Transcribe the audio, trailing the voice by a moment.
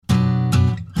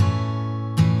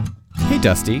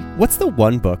Dusty, what's the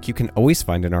one book you can always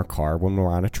find in our car when we're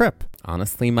on a trip?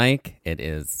 Honestly, Mike, it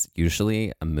is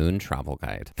usually a Moon travel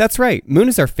guide. That's right. Moon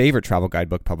is our favorite travel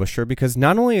guidebook publisher because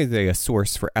not only are they a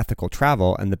source for ethical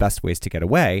travel and the best ways to get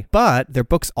away, but their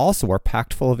books also are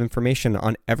packed full of information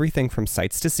on everything from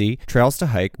sights to see, trails to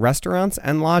hike, restaurants,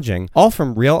 and lodging, all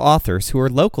from real authors who are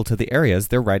local to the areas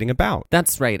they're writing about.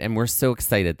 That's right, and we're so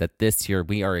excited that this year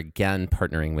we are again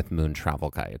partnering with Moon Travel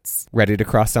Guides. Ready to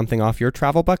cross something off your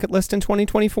travel bucket list in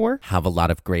 2024? Have a lot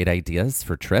of great ideas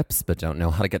for trips, but don't know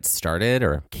how to get started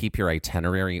or keep your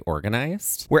itinerary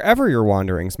organized? Wherever your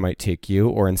wanderings might take you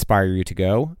or inspire you to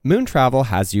go, Moon Travel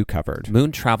has you covered.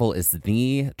 Moon Travel is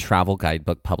the travel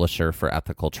guidebook publisher for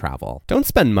ethical travel. Don't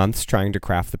spend months trying to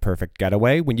craft the perfect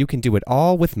getaway when you can do it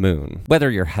all with Moon. Whether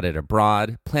you're headed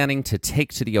abroad, planning to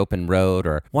take to the open road,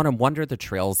 or want to wander the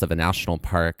trails of a national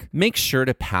park, make sure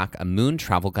to pack a Moon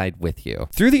travel guide with you.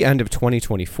 Through the end of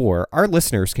 2024, our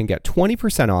listeners can get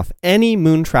 20% off any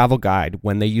Moon travel guide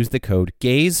when they use the code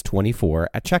GAZE24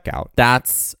 at checkout.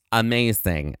 That's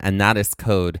amazing. And that is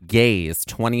code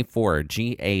GAZE24,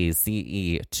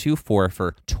 GAZE24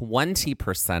 for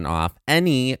 20% off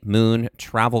any Moon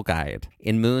travel guide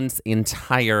in Moon's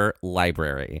entire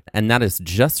library. And that is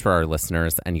just for our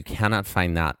listeners, and you cannot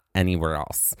find that anywhere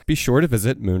else. Be sure to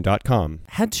visit moon.com.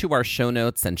 Head to our show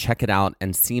notes and check it out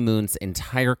and see Moon's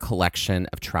entire collection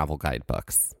of travel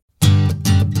guidebooks.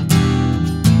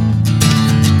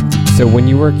 So when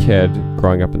you were a kid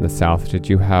growing up in the South, did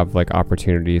you have like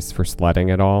opportunities for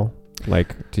sledding at all?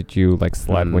 Like, did you like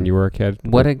sled when you were a kid?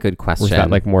 What a good question. Was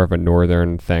that like more of a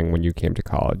northern thing when you came to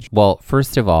college? Well,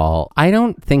 first of all, I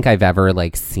don't think I've ever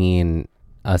like seen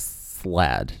a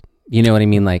sled. You know what I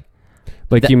mean? Like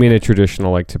you mean a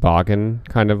traditional like toboggan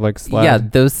kind of like sled? Yeah,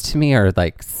 those to me are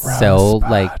like so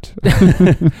like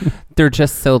they're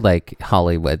just so like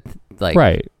Hollywood like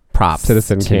right. Props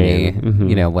Citizen to Kane. me, Mm-hmm.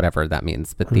 you know, whatever that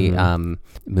means. But the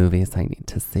movies I need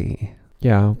to see.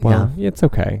 Yeah, well, it's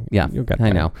okay. Yeah, you'll get I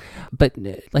there. know. But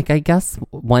like, I guess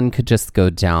one could just go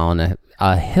down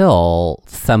a hill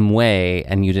some way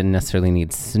and you didn't necessarily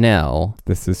need snow.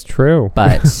 This is true.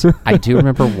 But I do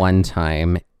remember one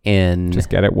time in just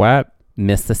get it wet.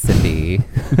 Mississippi.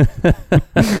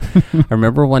 I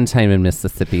remember one time in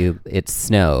Mississippi, it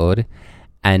snowed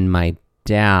and my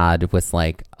dad was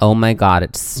like, oh my God,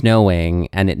 it's snowing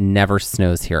and it never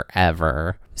snows here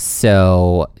ever.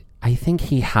 So I think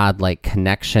he had like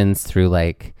connections through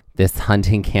like this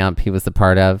hunting camp he was a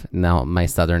part of. Now my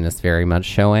Southern is very much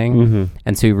showing. Mm-hmm.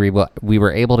 And so we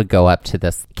were able to go up to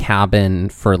this cabin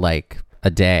for like a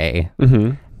day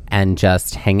and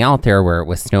just hang out there where it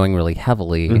was snowing really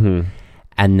heavily. Mm-hmm.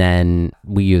 And then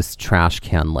we used trash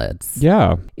can lids.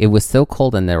 Yeah. It was so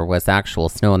cold and there was actual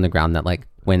snow on the ground that like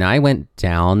when I went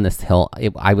down this hill,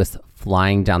 I was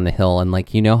flying down the hill and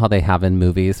like, you know how they have in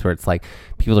movies where it's like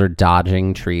people are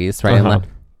dodging trees, right? And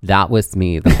that was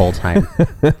me the whole time.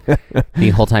 The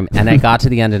whole time. And I got to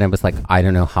the end and I was like, I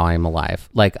don't know how I'm alive.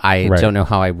 Like, I don't know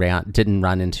how I didn't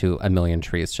run into a million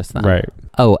trees just then. Right.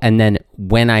 Oh, and then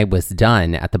when I was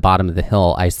done at the bottom of the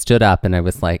hill, I stood up and I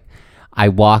was like, I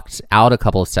walked out a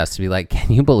couple of steps to be like,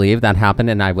 can you believe that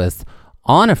happened? And I was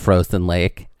on a frozen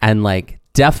lake and like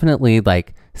definitely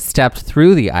like stepped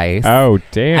through the ice. Oh,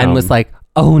 damn. And was like,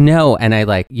 oh no. And I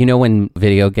like, you know, when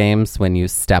video games, when you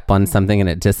step on something and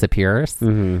it disappears,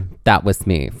 that was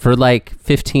me for like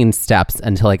 15 steps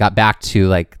until I got back to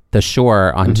like the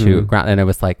shore onto ground. And I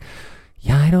was like,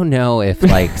 yeah, I don't know if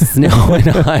like Snow and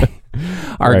I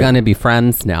are going to be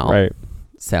friends now. Right.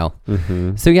 So,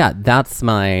 so yeah, that's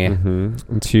my.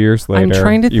 And 2 years later, I'm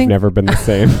trying to you've never been the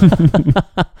same.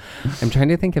 I'm trying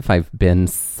to think if I've been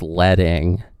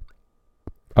sledding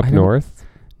up north.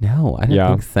 No, I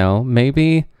don't think so.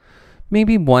 Maybe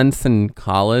once in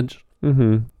college,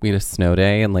 we had a snow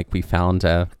day and like we found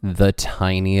the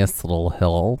tiniest little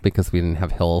hill because we didn't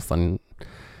have hills on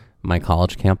my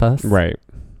college campus. Right.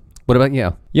 What about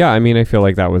you? Yeah, I mean, I feel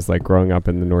like that was like growing up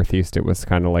in the Northeast, it was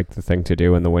kind of like the thing to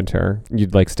do in the winter.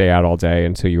 You'd like stay out all day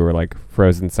until you were like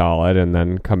frozen solid and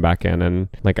then come back in and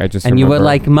like I just you were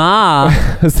like, Ma,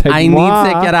 I need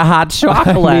to get a hot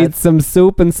chocolate. I need some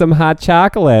soup and some hot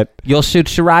chocolate. You'll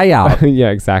shoot your eye out.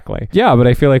 Yeah, exactly. Yeah, but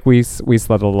I feel like we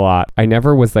sledded a lot. I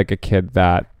never was like a kid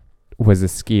that was a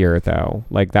skier though.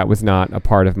 Like that was not a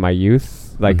part of my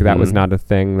youth. Like that was not a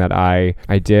thing that I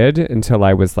did until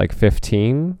I was like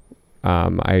 15.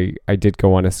 I did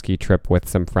go on a ski trip with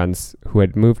some friends who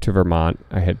had moved to Vermont.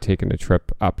 I had taken a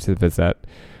trip up to visit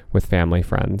with family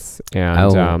friends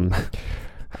and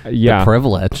the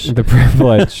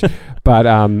privilege.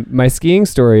 But my skiing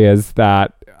story is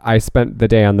that I spent the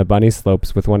day on the bunny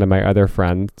slopes with one of my other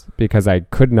friends because I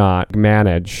could not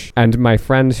manage. And my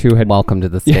friend who had Welcome to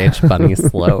the stage, Bunny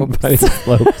Slopes. Bunny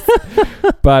slopes.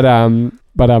 But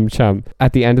chum.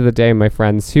 At the end of the day, my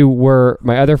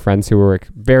other friends who were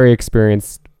very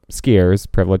experienced skiers,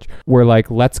 privilege, were like,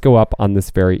 let's go up on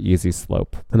this very easy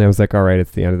slope. And I was like, all right,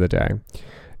 it's the end of the day.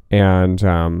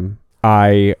 And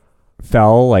I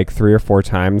fell like 3 or 4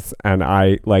 times, and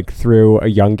I like threw a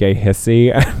young gay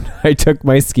hissy, and I took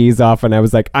my skis off, and I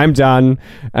was like, I'm done.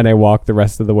 And I walked the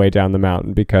rest of the way down the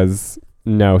mountain because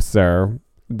no, sir,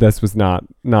 this was not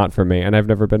for me. And I've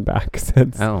never been back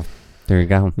since. Oh, there you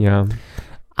go. Yeah.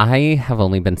 I have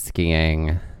only been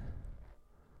skiing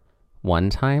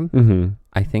one time. Mm-hmm.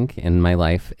 I think in my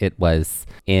life. It was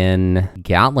in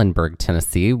Gatlinburg,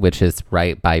 Tennessee, which is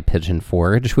right by Pigeon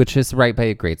Forge, which is right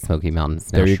by Great Smoky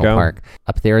Mountains National Park.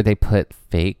 Up there, they put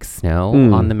fake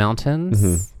snow on the mountains.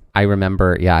 Mm-hmm. I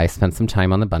remember, I spent some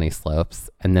time on the bunny slopes,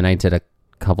 and then I did a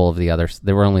couple of the others.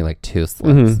 There were only like 2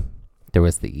 slopes. Mm-hmm. There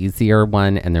was the easier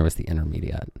one, and there was the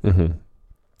intermediate. Mm-hmm.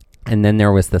 And then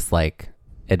there was this like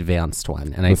advanced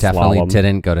one, and I definitely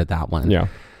didn't go to that one. Yeah.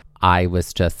 I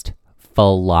was just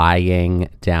flying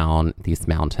down these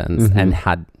mountains and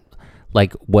I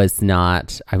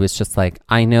was just like,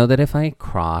 I know that if I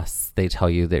cross, they tell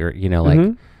you they're,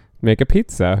 like, make a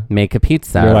pizza. You're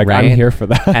like, right? I'm here for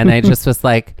that. And I just was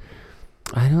like,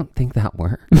 I don't think that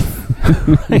works.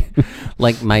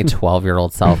 Like my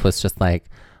 12-year-old self was just like,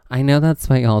 I know that's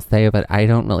what y'all say, but I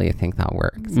don't really think that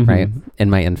works, right? In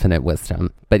my infinite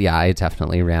wisdom. But yeah, I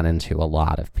definitely ran into a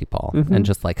lot of people and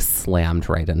just like slammed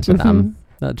right into them.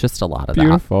 Just a lot of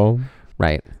Beautiful. that.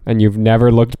 Right. And you've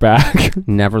never looked back.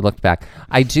 Never looked back.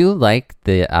 I do like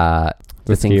the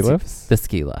ski lifts? The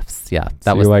ski lifts, yeah.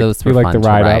 Those were fun to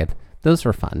ride. Those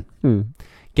were fun.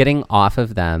 Getting off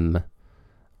of them,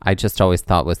 I just always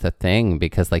thought was the thing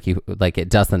because it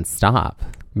doesn't stop.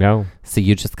 No. So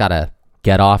you just gotta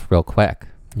get off real quick.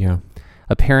 Yeah.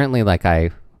 Apparently, I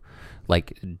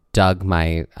dug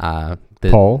my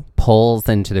poles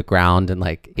into the ground and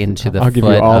into the I'll foot give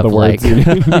you all of the words you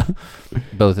need.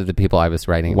 both of the people I was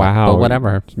riding wow with. But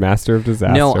whatever. Master of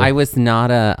disaster. No, I was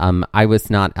not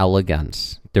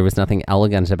elegant. There was nothing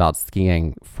elegant about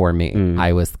skiing for me.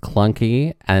 I was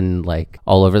clunky and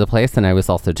all over the place, and I was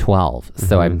also 12.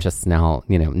 So I'm just now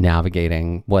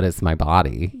navigating what is my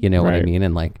body, what I mean?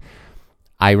 And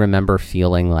I remember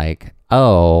feeling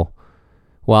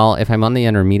well, if I'm on the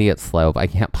intermediate slope, I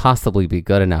can't possibly be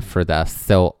good enough for this.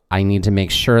 So I need to make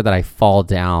sure that I fall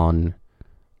down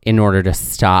in order to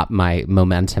stop my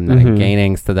momentum that I'm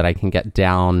gaining so that I can get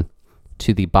down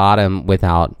to the bottom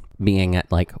without being at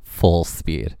full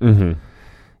speed.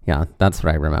 Yeah, that's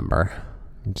what I remember.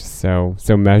 Just so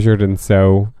measured and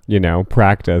so,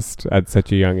 practiced at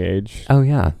such a young age. Oh,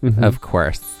 yeah, of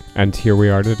course. And here we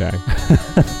are today.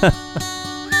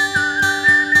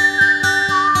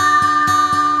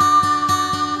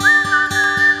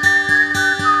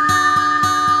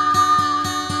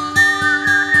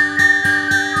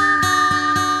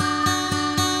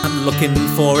 Looking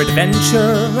for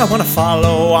adventure, I want to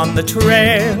follow on the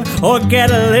trail, or get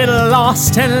a little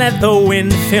lost and let the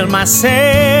wind fill my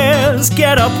sails.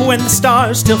 Get up when the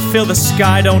stars still fill the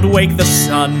sky, don't wake the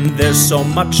sun, there's so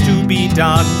much to be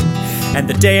done, and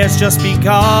the day has just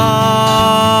begun.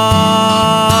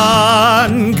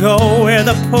 Go where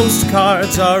the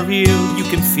postcards are real, you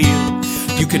can feel,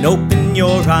 you can open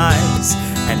your eyes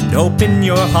and open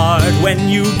your heart when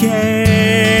you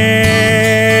gaze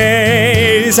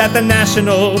at the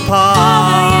national parks.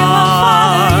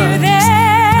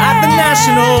 At the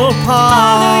national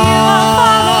parks.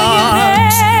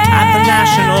 At the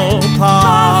national parks.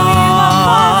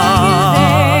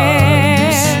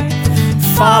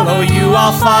 Follow you,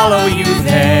 I'll follow you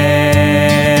there.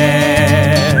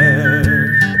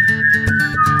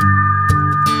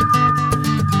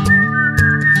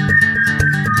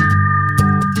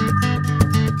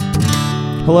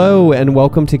 Hello, and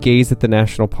welcome to Gaze at the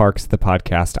National Parks, the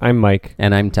podcast. I'm Mike.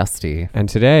 And I'm Dusty. And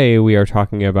today we are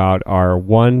talking about our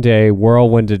one-day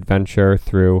whirlwind adventure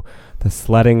through the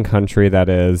sledding country that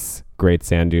is Great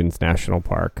Sand Dunes National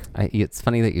Park. It's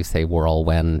funny that you say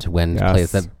whirlwind. Wind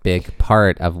plays a big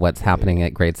part of what's happening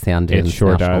at Great Sand Dunes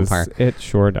National Park. It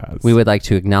sure does. We would like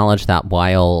to acknowledge that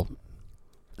while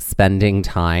spending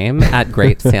time at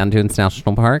Great Sand Dunes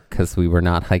National Park, because we were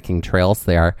not hiking trails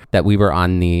there, that we were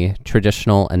on the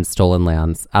traditional and stolen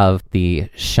lands of the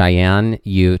Cheyenne,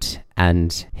 Ute,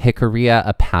 and Jicarilla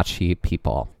Apache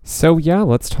people. So yeah,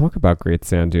 let's talk about Great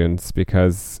Sand Dunes,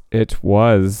 because it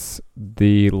was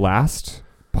the last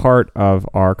part of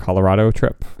our Colorado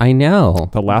trip. I know.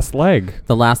 The last leg.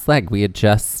 The last leg. We had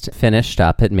just finished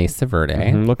up at Mesa Verde.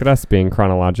 Mhm. Look at us being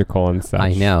chronological and such.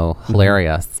 I know.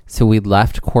 Hilarious. So we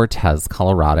left Cortez,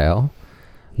 Colorado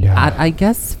Yeah. at, I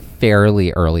guess,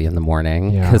 fairly early in the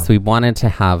morning Yeah. because we wanted to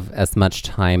have as much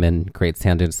time in Great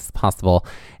Sand Dunes as possible.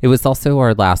 It was also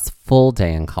our last full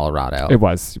day in Colorado. It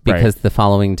was. Because right. the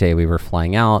following day we were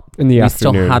flying out. In the we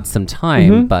afternoon. still had some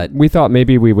time, Mhm. but we thought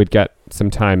maybe we would get some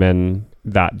time in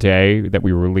that day that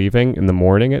we were leaving in the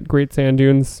morning at Great Sand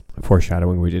Dunes.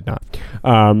 Foreshadowing, we did not.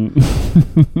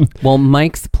 well,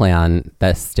 Mike's plan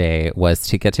this day was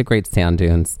to get to Great Sand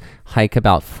Dunes, hike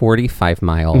about 45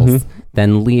 miles, Mhm.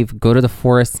 then leave, go to the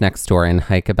forest next door and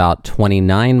hike about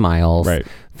 29 miles, Right.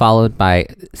 followed by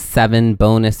 7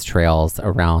 bonus trails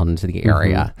around the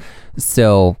area.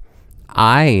 So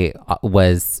I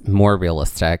was more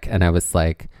realistic and I was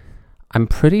like, I'm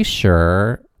pretty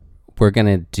sure we're going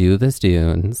to do the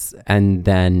dunes and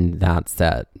then that's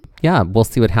it. Yeah, we'll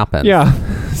see what happens. Yeah.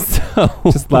 So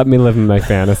Just let me live in my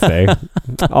fantasy.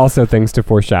 Also things to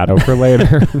foreshadow for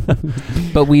later.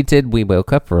 but we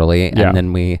woke up early and Yeah.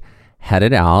 then we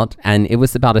headed out and it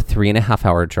was about a 3.5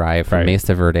 hour drive from Right.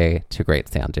 Mesa Verde to Great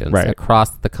Sand Dunes Right.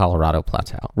 across the Colorado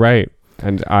Plateau. Right.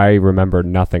 And I remember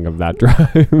nothing of that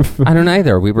drive. I don't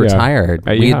either. We were Yeah. tired.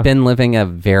 We Yeah. had been living a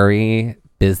very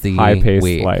busy High-paced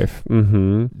week. life.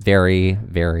 Mm-hmm. Very,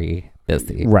 very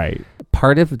busy. Right.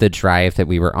 Part of the drive that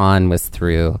we were on was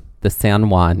through the San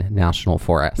Juan National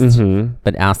Forest. Mm-hmm.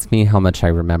 But ask me how much I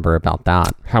remember about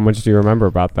that. How much do you remember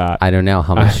about that? I don't know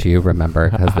how much you remember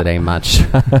because it ain't much.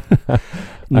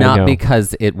 Not know.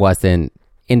 because it wasn't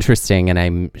interesting, and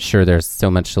I'm sure there's so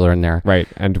much to learn there. Right.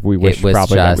 And we wish It was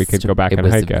probably that we just- could go back and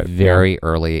hike it. very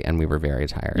early, and we were very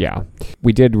tired. Yeah.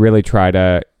 We did really try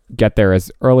to get there as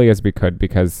early as we could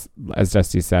because, as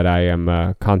Dusty said, I am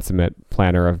a consummate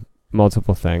planner of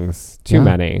multiple things. Too Yeah.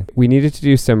 many. We needed to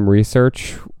do some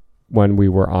research when we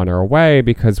were on our way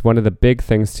because one of the big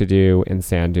things to do in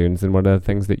sand dunes and one of the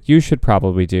things that you should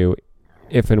probably do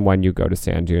if and when you go to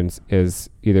sand dunes is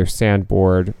either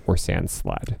sandboard or sand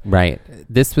sled. Right.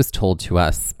 This was told to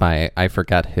us by, I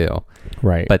forget who.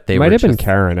 Right. But they might were have been just-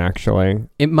 Karen, actually.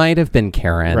 It might have been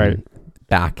Karen Right.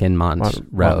 back in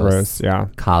Montrose, Yeah.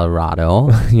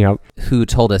 Colorado, Yep. who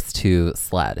told us to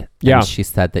sled. Yeah. And she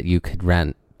said that you could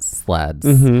rent sleds.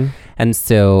 Mm-hmm. And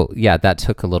so, yeah, that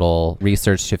took a little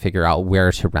research to figure out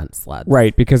where to rent sleds.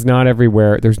 Right, because not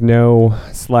everywhere, there's no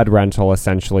sled rental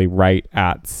essentially right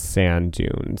at sand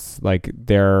dunes. Like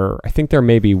I think there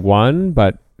may be one,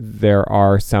 but there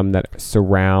are some that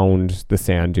surround the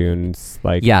sand dunes.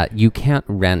 Like, Yeah, you can't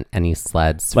rent any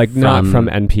sleds. like not from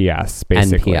NPS,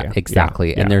 basically. NPS, exactly.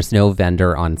 Yeah, And yeah. there's no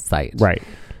vendor on site. Right.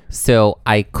 So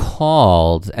I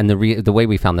called, and the way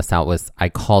we found this out was I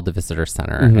called the visitor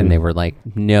center, Mhm. and they were like,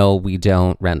 "No, we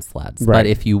don't rent sleds. Right. But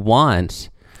if you want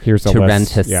Here's a to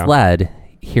list. rent a Yeah. sled,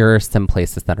 here are some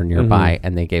places that are nearby." Mhm.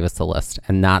 And they gave us a list,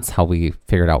 and that's how we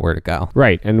figured out where to go.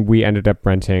 Right, and we ended up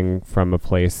renting from a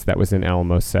place that was in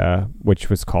Alamosa, which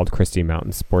was called Christie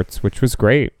Mountain Sports, which was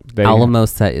great.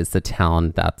 Alamosa is the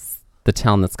town that's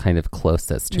kind of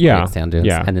closest to Yeah, Great Sand Dunes,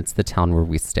 yeah. and it's the town where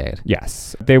we stayed.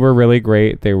 Yes. They were really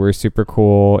great. They were super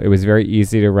cool. It was very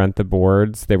easy to rent the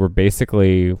boards. They were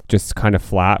basically just kind of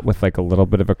flat with like a little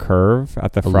bit of a curve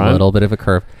at the A front. little bit of a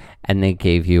curve, and they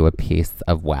gave you a piece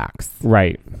of wax.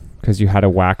 Right. Because you had to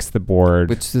wax the board.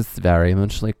 Which is very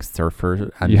much like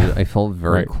surfer, and Yeah. I felt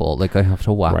very Right. cool. Like I have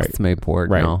to wax Right. my board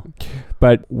Right. now.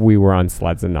 But we were on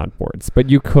sleds and not boards. But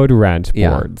you could rent Yeah.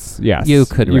 boards. Yes. You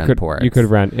could rent boards. You could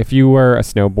rent. If you were a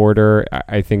snowboarder,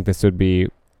 I think this would be,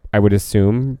 I would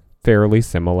assume, fairly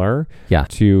similar Yeah.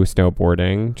 to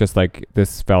snowboarding. Just like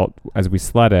this felt as we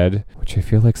sledded, which I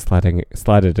feel like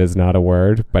sledded is not a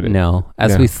word, but No,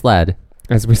 as Yeah. we sled.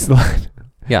 as we sled.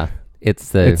 Yeah, it's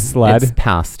sled. It's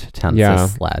past tense. Yeah.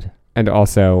 Is sled And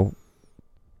also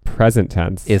present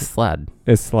tense is sled.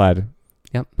 is sled.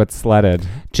 Yep. But sledded.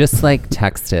 Just like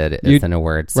texted You- isn't a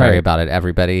word. Sorry right. about it,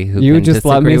 everybody who You can just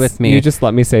let disagree me with me. You just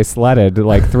let me say sledded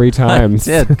like 3 times.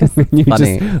 I did, 'cause you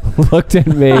funny. just looked at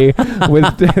me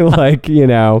with like,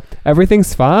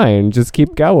 everything's fine. Just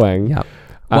keep going. Yep.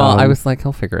 Well, I Um, was like,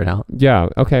 he'll figure it out. Yeah.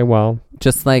 Okay. Well.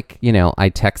 Just like, I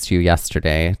text you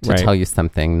yesterday to Right. tell you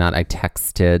something, not I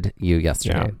texted you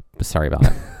yesterday. Sorry about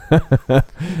it.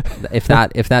 if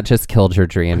that just killed your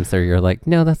dreams, or you're like,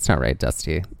 no, that's not right,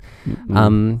 Dusty.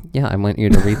 Yeah, I want you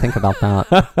to rethink about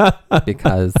that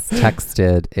because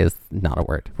texted is not a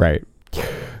word. Right.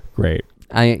 Great.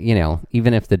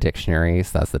 Even if the dictionary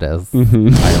says it is,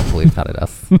 Mhm. I don't believe that it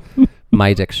is.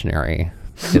 My dictionary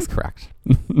is correct.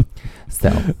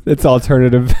 So It's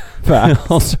alternative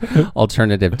facts.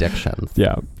 alternative dictions.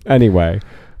 Yeah. Anyway,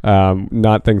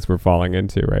 not things we're falling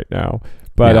into right now.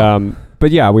 But No.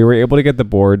 but yeah, we were able to get the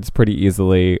boards pretty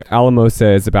easily.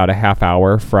 Alamosa is about a half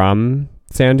hour from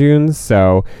sand dunes,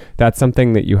 so that's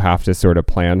something that you have to sort of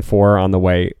plan for on the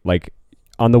way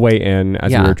in as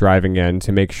we Yeah. were driving in,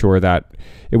 to make sure that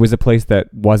it was a place that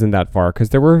wasn't that far, because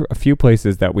there were a few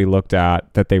places that we looked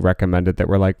at that they recommended that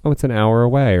were like, oh, it's an hour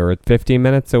away or 15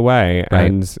 minutes away.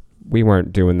 Right. And we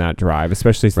weren't doing that drive,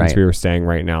 especially since Right. we were staying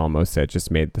right in Alamosa. It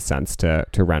just made the sense to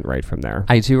rent right from there.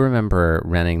 I do remember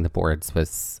renting the boards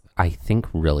was, I think,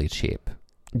 really cheap.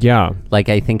 Yeah. Like,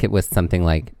 I think it was something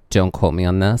like, don't quote me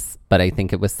on this, but I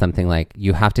think it was something like,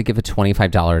 you have to give a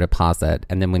 $25 deposit,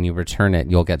 and then when you return it,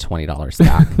 you'll get $20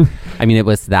 back. I mean, it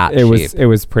was that cheap. It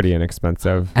was pretty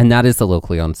inexpensive. And that is a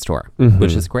locally owned store,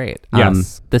 which is great.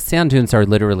 Yes. The sand dunes are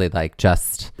literally like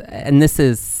just, and this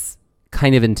is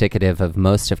kind of indicative of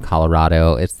most of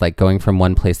Colorado. It's like going from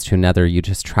one place to another. You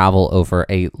just travel over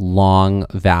a long,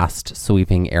 vast,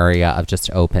 sweeping area of just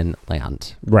open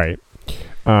land. Right.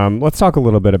 Let's talk a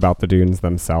little bit about the dunes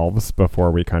themselves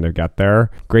before we kind of get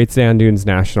there. Great Sand Dunes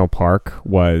National Park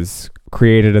was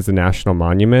created as a national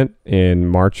monument in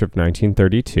March of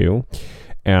 1932,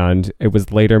 and it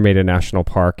was later made a national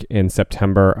park in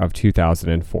September of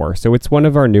 2004. So it's one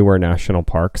of our newer national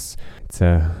parks. It's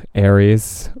a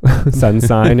Aries sun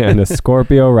sign and a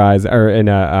Scorpio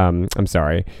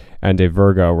and a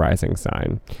Virgo rising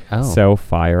sign. Oh, So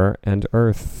fire and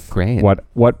earth. great.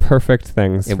 What perfect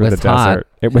things It for was the hot, desert.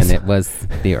 It was, and it was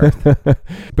the earth.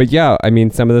 but yeah, I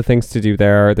mean, some of the things to do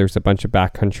there's a bunch of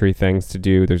backcountry things to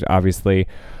do. There's obviously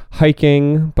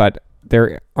hiking, but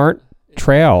there aren't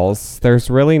trails. There's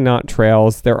really not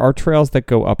trails. There are trails that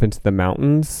go up into the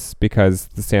mountains, because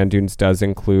the sand dunes does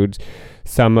include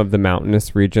some of the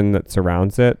mountainous region that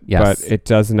surrounds it. Yes. But it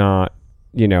does not,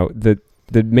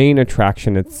 the main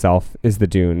attraction itself is the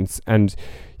dunes, and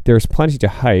there's plenty to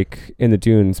hike in the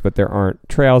dunes, but there aren't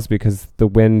trails because the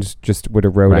wind just would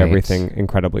erode Right. everything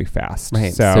incredibly fast.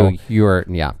 Right. So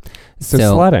So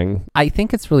sledding. I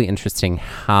think it's really interesting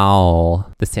how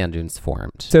the sand dunes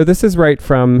formed. So this is right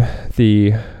from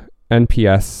the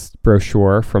NPS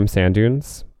brochure from Sand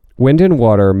Dunes. Wind and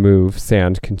water move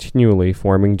sand continually,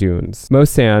 forming dunes.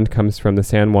 Most sand comes from the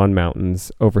San Juan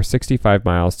Mountains, over 65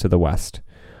 miles to the west.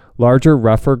 Larger,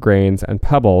 rougher grains and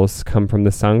pebbles come from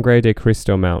the Sangre de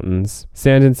Cristo Mountains.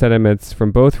 Sand and sediments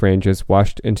from both ranges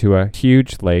washed into a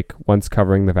huge lake once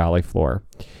covering the valley floor.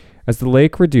 As the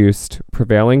lake reduced,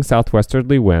 prevailing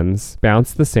southwesterly winds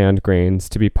bounced the sand grains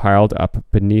to be piled up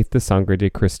beneath the Sangre de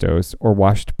Cristos or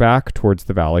washed back towards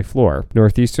the valley floor.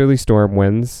 Northeasterly storm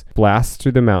winds blast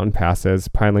through the mountain passes,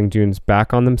 piling dunes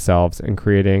back on themselves and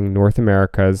creating North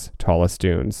America's tallest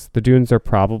dunes. The dunes are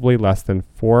probably less than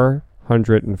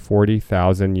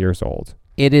 440,000 years old.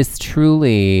 It is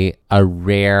truly a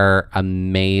rare,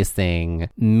 amazing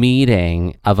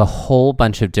meeting of a whole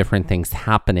bunch of different things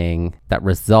happening that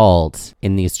result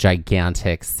in these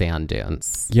gigantic sand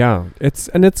dunes. Yeah,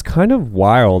 it's kind of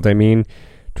wild. I mean,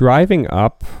 driving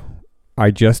up,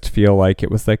 I just feel like it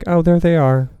was like, oh, there they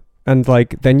are. And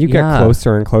like, then you get Yeah.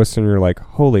 closer and closer and you're like,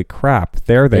 holy crap,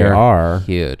 there they They're are.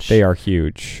 huge. They are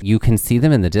huge. You can see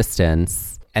them in the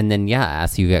distance. And then,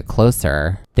 as you get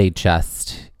closer, they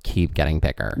just keep getting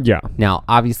bigger. Yeah. Now,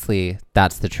 obviously,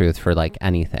 that's the truth for like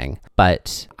anything,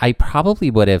 but I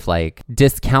probably would have like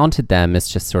discounted them as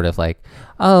just sort of like,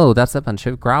 oh, that's a bunch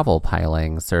of gravel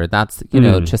pilings, or that's,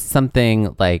 just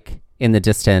something like in the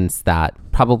distance that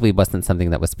probably wasn't something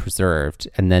that was preserved.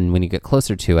 And then when you get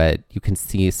closer to it, you can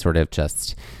see sort of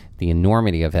just the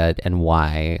enormity of it and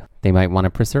why they might want to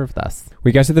preserve this.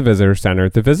 We got to the visitor center.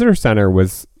 The visitor center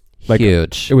was like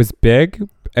huge. It was big.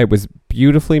 It was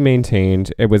beautifully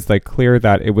maintained. It was like clear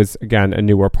that it was, again, a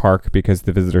newer park because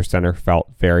the visitor center felt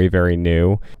very, very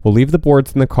new. We'll leave the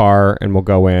boards in the car and we'll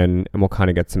go in and we'll kind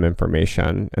of get some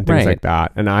information and things Right. like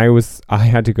that. And I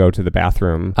had to go to the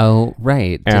bathroom. Oh,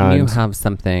 right. Didn't you And- have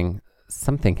something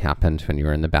happened when you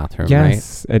were in the bathroom,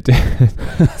 Yes, it did.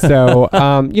 So,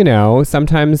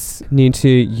 sometimes need to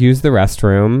use the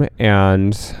restroom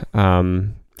and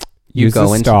You use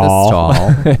go a into the stall.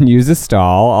 and use a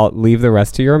stall. I'll leave the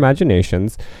rest to your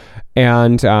imaginations.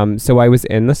 And so I was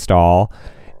in the stall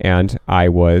and I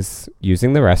was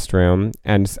using the restroom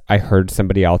and I heard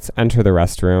somebody else enter the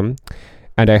restroom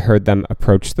and I heard them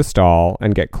approach the stall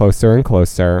and get closer and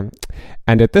closer.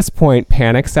 And at this point,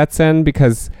 panic sets in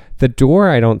because the door,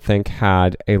 I don't think,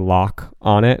 had a lock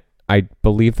on it. I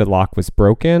believe the lock was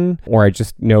broken, or I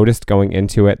just noticed going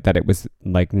into it that it was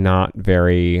like not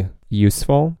very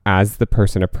useful. As the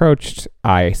person approached,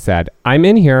 I said, I'm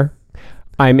in here.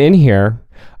 I'm in here.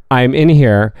 I'm in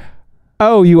here.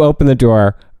 Oh, you open the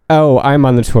door. Oh, I'm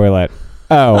on the toilet.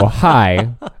 Oh, hi.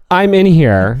 I'm in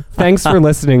here. Thanks for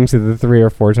listening to the 3 or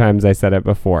 4 times I said it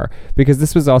before. Because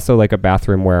this was also like a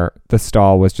bathroom where the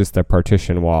stall was just a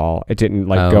partition wall. It didn't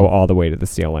go all the way to the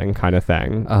ceiling kind of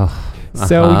thing. Oh,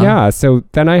 So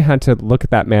then I had to look at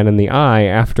that man in the eye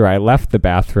after I left the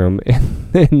bathroom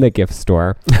in the gift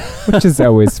store, which is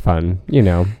always fun, You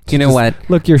know what?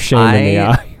 Look your shame in the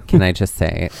eye. Can I just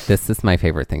say, this is my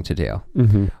favorite thing to do.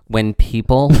 Mm-hmm. When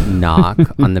people knock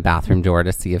on the bathroom door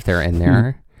to see if they're in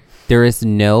there, there is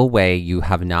no way you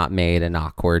have not made an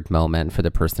awkward moment for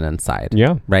the person inside.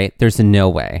 Yeah. Right? There's no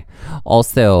way.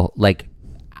 Also, like,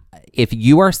 if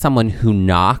you are someone who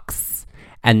knocks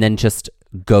and then just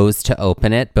goes to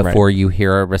open it before you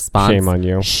hear a response, shame on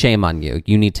you. Shame on you.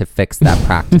 You need to fix that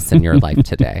practice in your life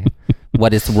today.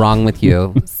 What is wrong with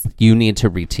you? You need to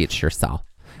reteach yourself.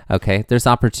 Okay, there's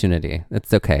opportunity.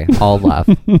 It's okay. All love.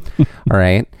 All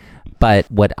right. But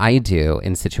what I do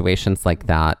in situations like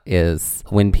that is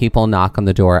when people knock on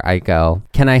the door, I go,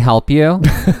 can I help you?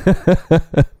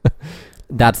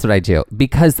 That's what I do.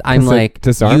 Because I'm like,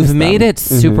 you've made it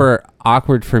super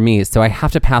awkward for me, so I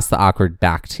have to pass the awkward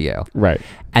back to you. Right.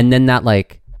 And then that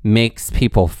makes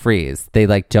people freeze. They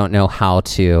don't know how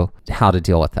to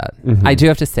deal with that. Mm-hmm. I do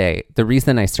have to say, the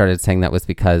reason I started saying that was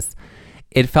because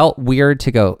it felt weird to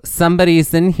go,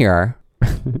 somebody's in here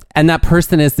and that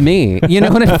person is me. You know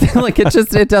what I'm saying?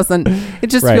 It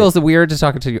just feels weird to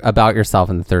talk to you about yourself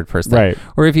in the third person. Right.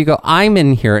 Or if you go, I'm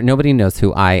in here, nobody knows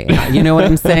who I am. You know what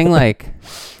I'm saying?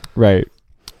 Right.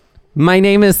 My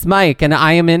name is Mike and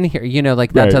I am in here.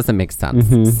 That doesn't make sense.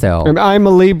 Mm-hmm. So, and I'm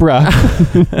a Libra.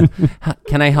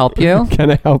 Can I help you?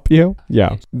 Can I help you?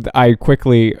 Yeah. I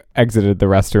quickly exited the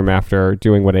restroom after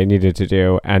doing what I needed to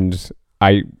do, and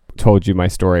I told you my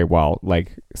story while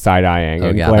side-eyeing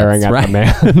and glaring at the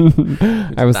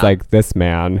man. I was like, this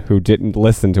man who didn't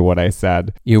listen to what I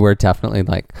said. You were definitely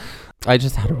I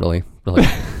just had a really, really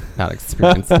bad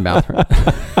experience in the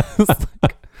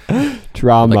bathroom.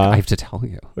 Drama. I have to tell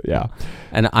you. Yeah.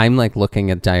 And I'm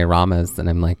looking at dioramas and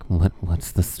I'm like,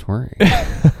 what's the story?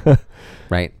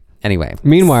 Right. Anyway.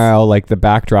 Meanwhile, the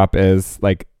backdrop is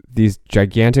these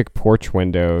gigantic porch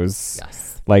windows. Yes.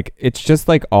 It's just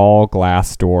all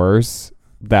glass doors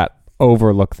that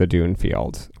overlook the dune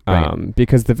field. Right.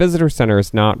 Because the visitor center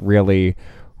is not really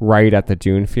right at the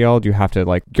dune field. You have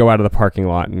to go out of the parking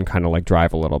lot and kind of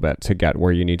drive a little bit to get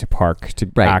where you need to park to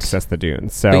access the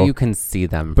dunes. So, but you can see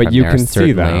them. But from you there, can certainly.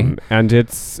 see them, and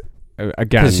it's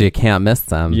again, because you can't miss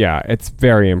them. Yeah, it's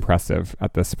very impressive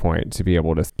at this point to be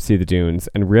able to see the dunes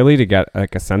and really to get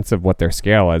a sense of what their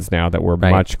scale is now that we're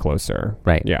much closer.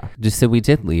 Right. Yeah. So we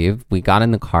did leave. We got in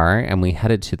the car and we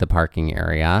headed to the parking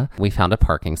area. We found a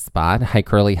parking spot.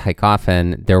 Hike early, hike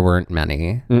often. There weren't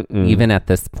many, even at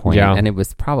this point. Yeah. And it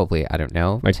was probably, I don't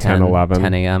know, 10, 11.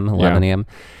 10 a.m., 11 a.m.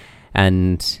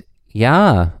 And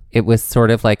yeah, it was sort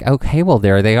of okay, well,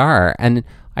 there they are. And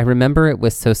I remember it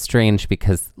was so strange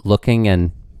because looking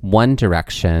in one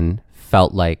direction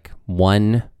felt like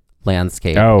one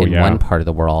landscape in one part of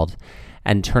the world,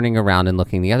 and turning around and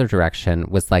looking the other direction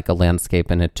was like a landscape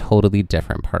in a totally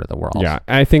different part of the world. Yeah,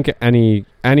 I think any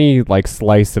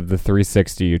slice of the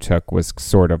 360 you took was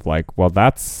sort of well,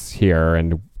 that's here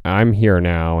and I'm here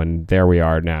now and there we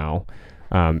are now.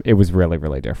 It was really,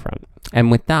 really different.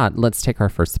 And with that, let's take our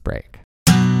first break.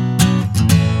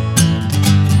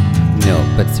 No,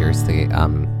 but seriously,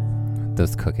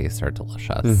 those cookies are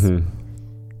delicious.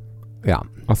 Mm-hmm. Yeah.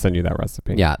 I'll send you that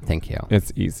recipe. Yeah, thank you.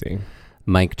 It's easy.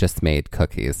 Mike just made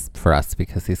cookies for us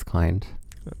because he's kind.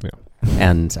 Yeah.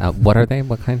 And what are they?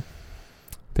 What kind?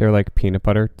 They're peanut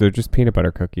butter. They're just peanut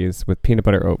butter cookies with peanut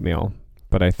butter oatmeal.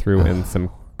 But I threw in some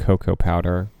cocoa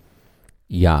powder.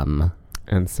 Yum.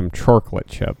 And some chocolate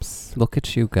chips. Look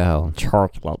at you go.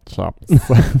 Chocolate chips.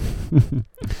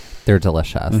 They're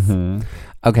delicious. Mm-hmm.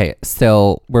 Okay,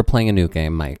 so we're playing a new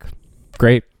game, Mike.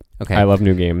 Great. Okay. I love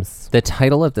new games. The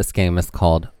title of this game is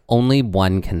called Only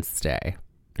One Can Stay.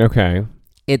 Okay.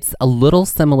 It's a little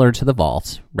similar to The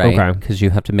Vault, right? Okay. Because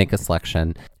you have to make a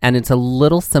selection. And it's a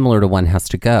little similar to One Has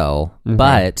to Go,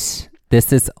 but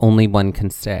this is Only One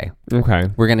Can Stay. Okay.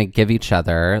 We're going to give each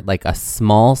other a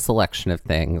small selection of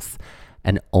things,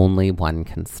 and only one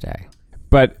can stay.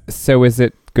 But so is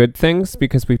it good things?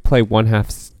 Because we play one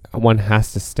has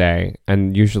to stay,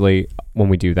 and usually when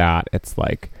we do that, it's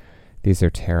these are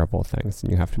terrible things,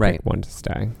 and you have to pick one to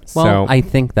stay. Well, I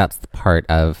think that's the part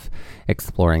of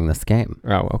exploring this game.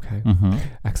 Oh, okay.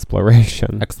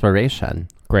 Exploration. Exploration.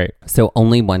 Great. So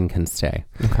only one can stay.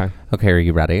 Okay. Okay, are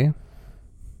you ready?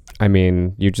 I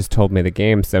mean, you just told me the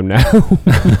game, so no.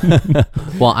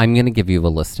 Well, I'm going to give you a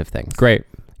list of things. Great.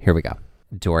 Here we go.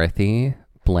 Dorothy,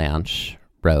 Blanche,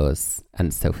 Rose,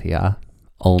 and Sophia.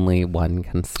 Only one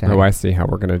can stay. Oh, I see how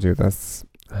we're going to do this.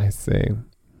 I see.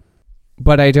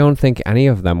 But I don't think any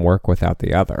of them work without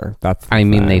the other. That's the I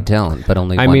mean, thing. they don't, but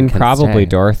only one I mean, can probably stay.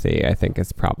 Dorothy, I think,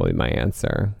 is probably my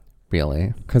answer.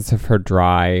 Really? Because of her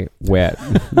dry wit.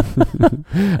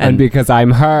 And because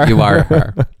I'm her. You are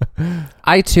her.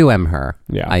 I too am her.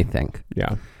 Yeah. I think.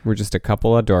 Yeah. We're just a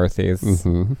couple of Dorothys.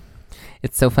 Mm-hmm.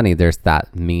 It's so funny. There's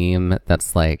that meme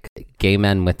that's like gay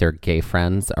men with their gay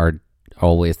friends are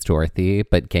always Dorothy,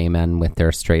 but gay men with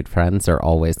their straight friends are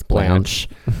always Blanche.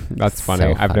 That's funny.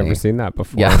 So I've never funny. seen that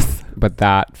before. Yes. But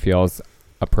that feels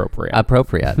appropriate.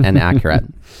 Appropriate and accurate.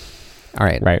 All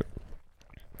right. Right.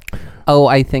 Oh,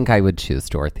 I think I would choose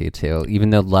Dorothy too,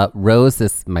 even though Rose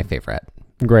is my favorite.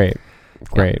 Great.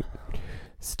 Great.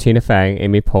 It's Tina Fey,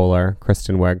 Amy Poehler,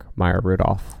 Kristen Wiig, Maya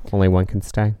Rudolph. Only one can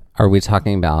stay. Are we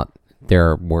talking about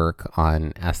their work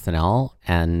on SNL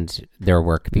and their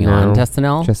work beyond No,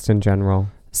 SNL? Just in general.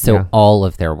 So yeah. all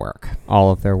of their work.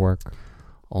 All of their work.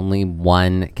 Only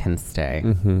one can stay.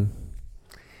 Mm-hmm.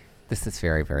 This is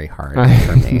very, very hard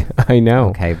for me. I know.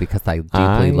 Okay, because I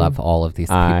deeply love all of these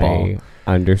people. I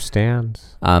understand.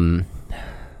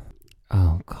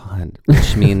 Oh God.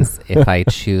 Which means if I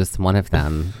choose one of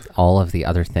them, all of the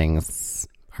other things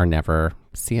are never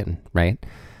seen, right?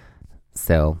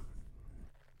 So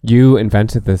You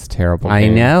invented this terrible I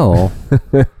game. know.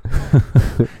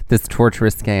 This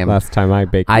torturous game. Last time I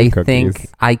baked I cookies. think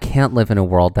I can't live in a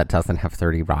world that doesn't have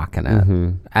 30 Rock in it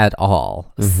Mhm. at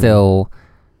all. Mhm. So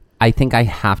I think I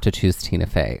have to choose Tina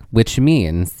Fey, which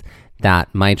means that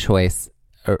my choice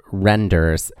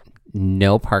renders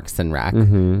no Parks and Rec,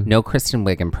 Mhm. no Kristen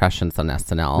Wiig impressions on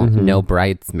SNL, Mhm. no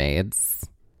Bridesmaids,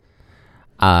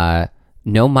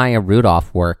 no Maya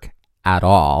Rudolph work at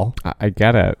all. I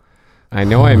get it. I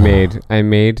know I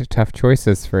made tough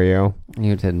choices for you.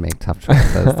 You did make tough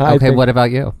choices. I Okay, think- what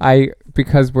about you?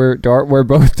 Because we're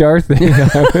both Dorothy.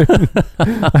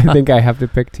 I think I have to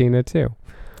pick Tina too.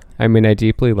 I mean, I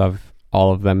deeply love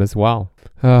all of them as well.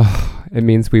 It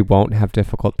means we won't have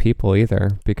difficult people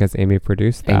either because Amy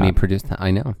produced that. Amy produced that.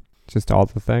 I know. Just all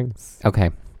the things.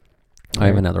 Okay. I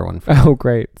have Right. another one for you. Oh,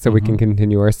 great. So we can Mhm.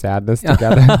 continue our sadness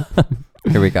together.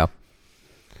 Here we go.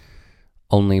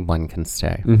 Only one can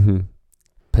stay. Mm-hmm.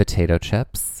 Potato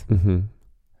chips, Mm-hmm.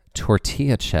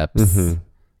 tortilla chips,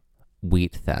 Mm-hmm.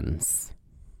 wheat thins.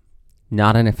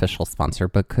 Not an official sponsor,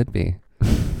 but could be.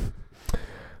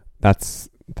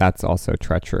 That's also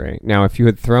treachery. Now, if you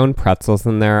had thrown pretzels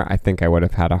in there, I think I would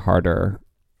have had a harder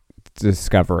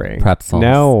discovery. Pretzels.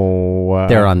 No.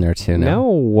 They're on there too now.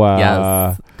 No.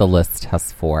 Yes. The list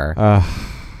has 4.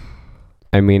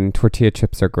 I mean, tortilla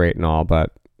chips are great and all,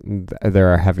 but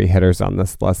there are heavy hitters on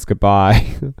this list.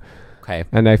 Goodbye. Okay.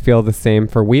 And I feel the same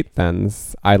for wheat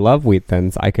thins. I love wheat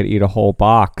thins. I could eat a whole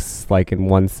box like in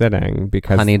one sitting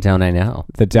because Honey, don't I know?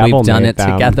 the devil We've done made it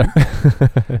them.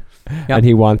 together. And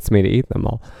he wants me to eat them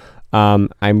all.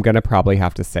 I'm going to probably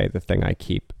have to say the thing I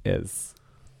keep is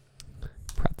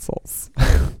pretzels.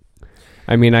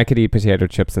 I mean, I could eat potato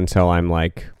chips until I'm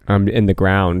in the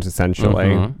ground, essentially.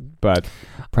 Mhm. But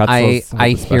pretzels have I a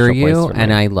hear special place you, for and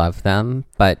me. I love them,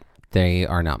 but they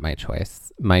are not my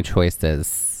choice. My choice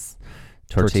is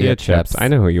tortilla chips. I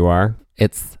know who you are.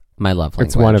 It's my love language.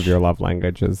 It's one of your love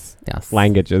languages. yes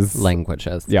Languages.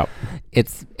 languages. Yep.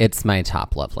 It's my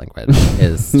top love language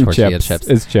is tortilla chips.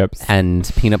 Is chips. And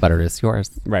peanut butter is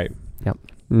yours. Right. Yep.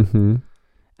 Mm-hmm.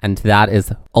 And that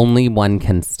is only one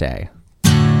can stay.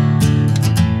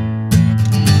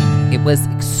 It was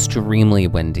extremely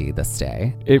windy this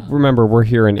day. Remember, we're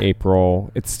here in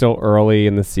April. It's still early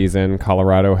in the season.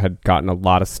 Colorado had gotten a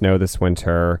lot of snow this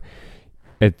winter.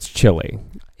 It's chilly.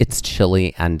 It's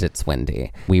chilly and it's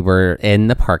windy. We were in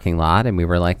the parking lot and we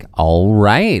were like, all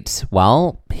right,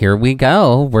 well, here we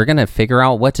go. We're going to figure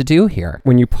out what to do here.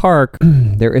 When you park,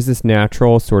 there is this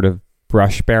natural sort of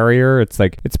brush barrier.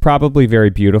 It's probably very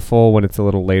beautiful when it's a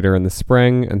little later in the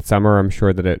spring and summer. I'm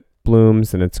sure that it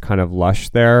blooms and it's kind of lush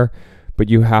there, but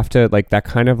you have to that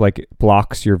kind of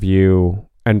blocks your view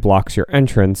and blocks your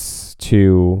entrance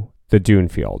to the dune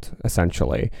field,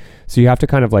 essentially. So you have to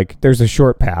kind of there's a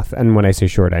short path, and when I say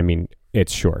short, I mean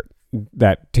it's short,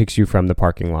 that takes you from the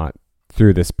parking lot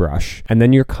through this brush, and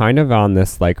then you're kind of on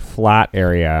this flat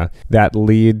area that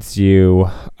leads you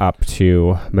up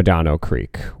to Medano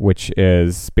Creek, which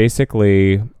is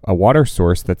basically a water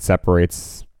source that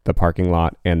separates the parking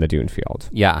lot and the dune field.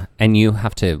 Yeah. And you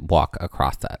have to walk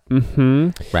across it. Mm-hmm.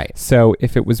 Right. So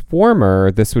if it was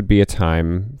warmer, this would be a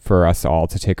time for us all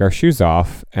to take our shoes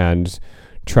off and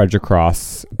trudge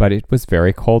across, but it was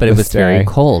very cold. But it this was day. very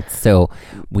cold, so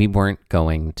we weren't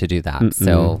going to do that.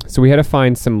 So we had to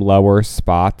find some lower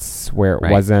spots where it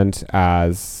Right. wasn't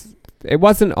as. It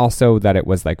wasn't also that it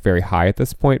was like very high at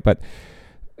this point, but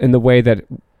in the way that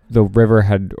the river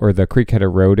had or the creek had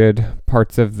eroded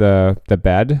parts of the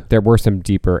bed, there were some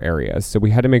deeper areas. So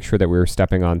we had to make sure that we were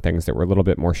stepping on things that were a little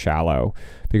bit more shallow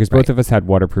because both Right. of us had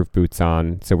waterproof boots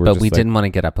on. So but we didn't want to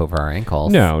get up over our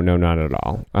ankles. No, not at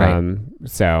all. Right.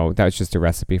 So that was just a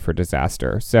recipe for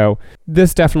disaster. So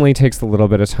this definitely takes a little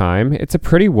bit of time. It's a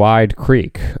pretty wide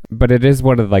creek, but it is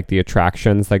one of like the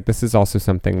attractions. Like this is also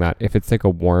something that if it's like a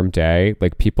warm day,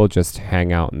 like people just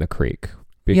hang out in the creek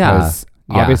because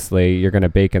Yeah. obviously you're going to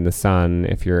bake in the sun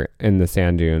if you're in the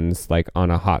sand dunes, like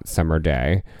on a hot summer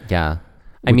day. Yeah.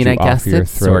 I Would mean, you I guess offer your it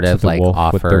throat sort to of the like wolf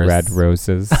offers with the red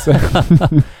roses.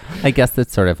 I guess it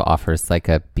sort of offers like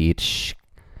a beach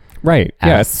Right.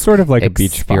 Yeah. It's sort of like a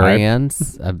beach vibe.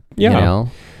 experience. You Yeah. know?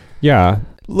 Yeah.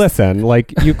 Listen,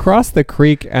 like you cross the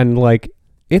creek and like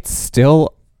it's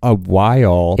still a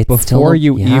while It's before still-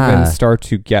 you yeah. even start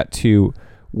to get to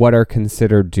what are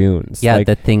considered dunes. Yeah, Like,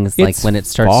 the things like it's when it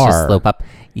starts far. to slope up.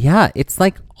 Yeah, it's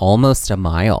like almost a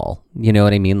mile. You know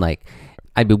what I mean? Like,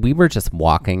 I mean, we were just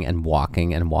walking and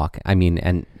walking and walking. I mean,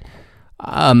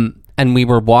 and we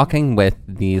were walking with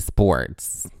these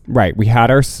boards. Right. We had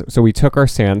so we took our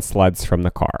sand sleds from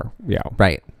the car. Yeah.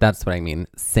 Right. That's what I mean.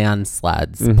 Sand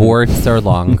sleds. Mm-hmm. Boards are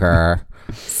longer,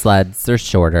 sleds are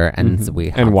shorter, and we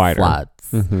have And wider. sleds.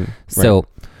 Mm-hmm. So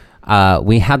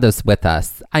we had those with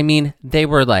us. I mean, they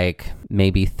were like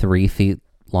maybe 3 feet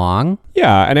long.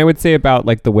 Yeah. And I would say about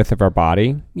like the width of our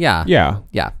body. Yeah. Yeah.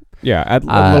 Yeah. Yeah.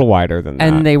 A little wider than that.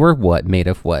 And they were made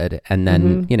of wood. And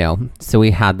then, you know, so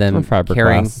we had them Or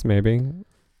carrying fiberglass, maybe.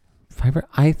 fiber.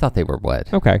 I thought they were wood.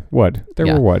 Okay. Wood. They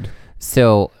Yeah. were wood.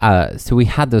 So, so we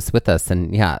had those with us,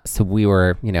 and yeah, so we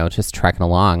were, you know, just trekking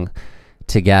along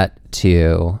to get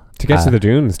to To the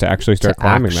dunes to actually start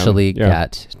climbing them. Yeah.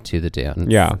 get to the dunes.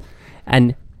 Yeah.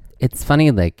 And it's funny,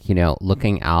 like, you know,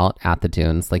 looking out at the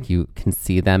dunes, like you can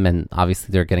see them, and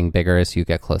obviously they're getting bigger as you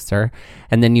get closer.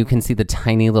 And then you can see the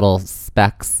tiny little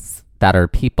specks that are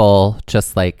people,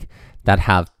 just like that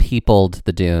have peopled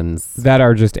the dunes. That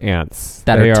are just ants.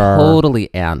 That They are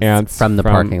totally ants from the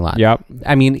parking lot. Yep.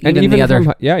 I mean, And even the other,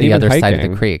 from, the even other side of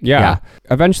hiking. the creek. Yeah.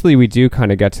 Eventually we do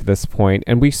kind of get to this point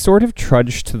and we sort of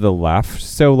trudge to the left.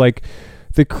 So like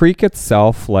the creek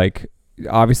itself, like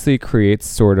obviously creates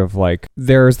sort of like,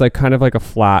 there's like kind of like a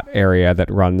flat area that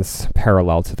runs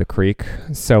parallel to the creek.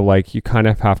 So like you kind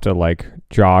of have to like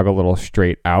jog a little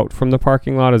straight out from the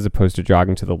parking lot as opposed to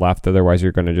jogging to the left. Otherwise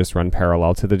you're going to just run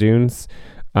parallel to the dunes.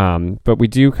 But we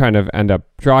do kind of end up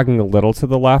jogging a little to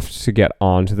the left to get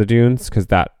onto the dunes because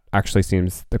that actually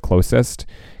seems the closest.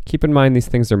 Keep in mind these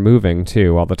things are moving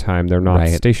too all the time. They're not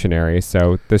Right. stationary.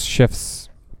 So this shifts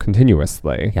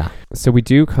continuously. Yeah. So we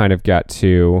do kind of get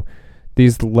to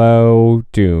these low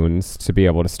dunes to be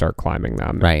able to start climbing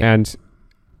them. Right. And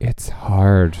it's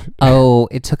hard. Oh,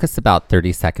 it took us about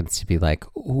 30 seconds to be like,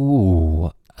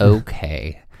 ooh,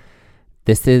 okay.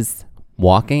 This is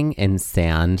walking in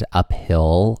sand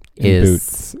uphill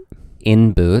Boots.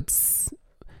 in boots.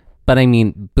 But I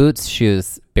mean, boots,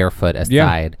 shoes, barefoot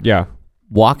aside, Yeah.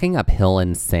 walking uphill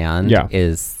in sand Yeah.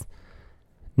 is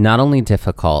not only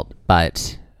difficult,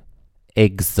 but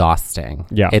exhausting.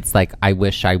 Yeah. It's like, I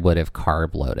wish I would have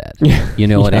carb loaded. You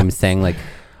know what I'm saying? Like,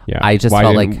 Yeah. I just Why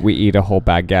felt didn't like we eat a whole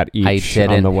baguette each on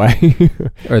didn't. the way.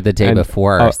 or the day And-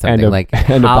 before oh, or something. and like, a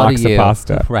how box do you, of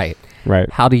pasta. Right.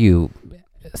 Right. How do you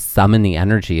summon the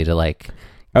energy to like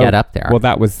get up there? Well,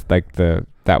 that was like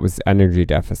that was energy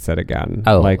deficit again.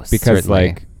 Oh, like because certainly.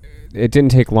 like it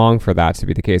didn't take long for that to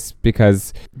be the case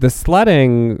because the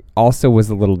sledding also was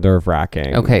a little nerve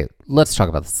wracking. Okay, let's talk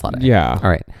about the sledding. Yeah. All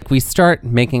right. We start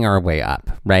making our way up,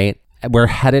 right? We're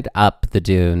headed up the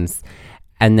dunes,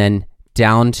 and then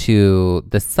down to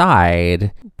the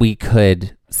side, we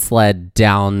could sled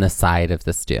down the side of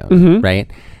this dune, Mm-hmm. right?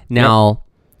 Now,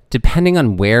 depending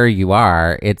on where you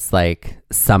are, it's like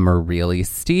some are really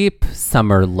steep, some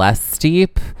are less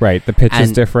steep. Right. The pitch is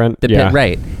And different. The yeah. pit,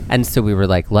 right. And so we were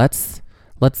like, let's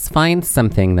find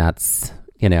something that's,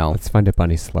 you know, Let's find a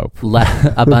bunny slope.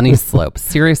 a bunny slope.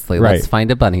 Seriously, let's Right.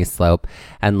 find a bunny slope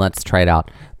and let's try it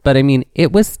out. But I mean,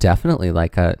 it was definitely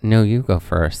like a no, you go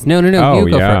first. No, Oh, you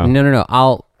go yeah. first. No,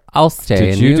 I'll stay. Did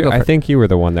and you? go I first. think you were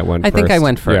the one that went I first. think I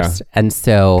went first, and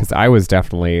so Because I was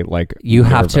definitely like you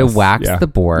have to nervous. wax Yeah. the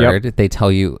board. Yep. They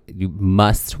tell you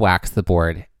must wax the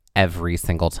board every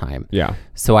single time. Yeah.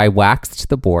 So I waxed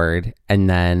the board, and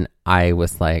then I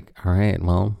was like, all right,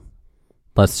 well,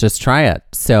 let's just try it.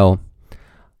 So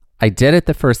I did it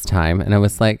the first time and I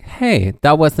was like, hey,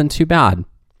 that wasn't too bad.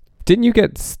 Didn't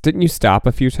you stop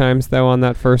a few times though on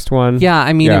that first one? Yeah,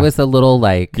 I mean, it was a little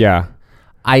like, yeah.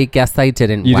 I guess I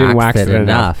didn't wax it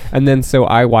enough. And then so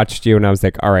I watched you and I was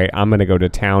like, all right, I'm going to go to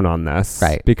town on this.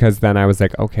 Right. Because then I was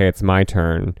like, okay, it's my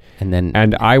turn.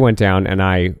 And I went down and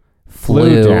I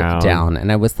flew down.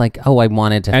 And I was like, oh, I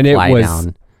wanted to fly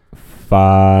down.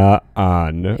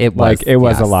 Fun. It was. It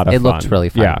was a lot of fun. It looked really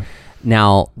fun. Yeah.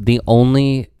 Now, the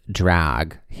only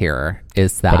drag here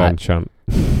is that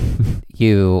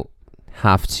you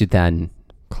have to then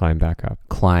climb back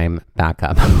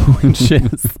up, which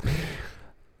is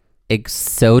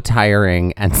so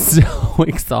tiring and so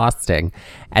exhausting.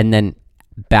 And then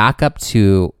back up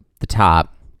to the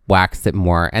top, wax it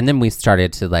more, and then we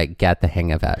started to like get the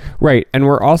hang of it. Right. And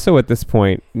we're also at this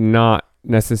point not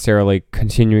necessarily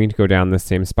continuing to go down the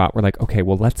same spot. We're like, okay,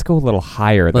 well, let's go a little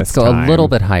higher. Let's go a little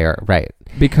bit higher. Right.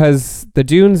 Because the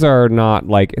dunes are not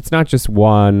like, it's not just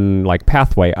one like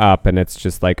pathway up and it's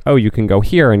just like, oh, you can go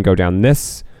here and go down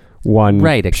this one.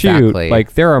 Right. Exactly. Chute.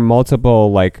 Like there are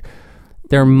multiple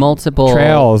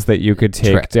trails that you could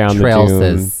take down the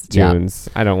dunes. Yeah.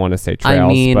 I don't want to say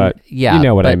trails, but you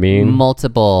know what I mean.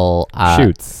 Multiple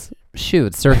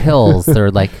chutes or hills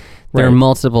or like there are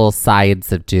multiple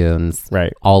sides of dunes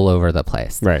all over the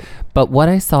place. Right. But what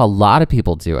I saw a lot of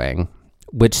people doing,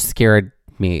 which scared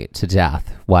me to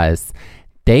death, was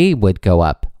they would go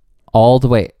up all the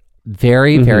way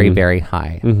very, very, very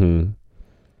high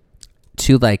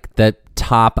to like the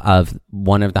top of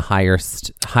one of the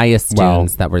highest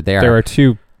dunes that were there. There are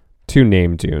two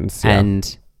named dunes. Yeah.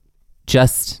 And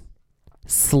just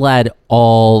sled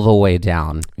all the way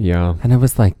down. Yeah. And I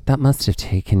was like, that must have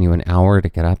taken you an hour to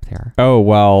get up there. Oh,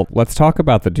 well, let's talk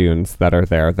about the dunes that are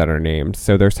there that are named.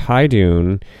 So there's High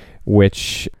Dune,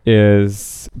 which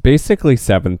is basically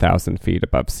 7,000 feet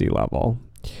above sea level.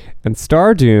 And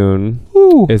Star Dune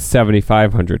is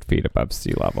 7,500 feet above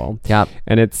sea level. Yep.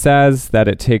 And it says that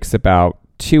it takes about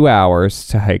 2 hours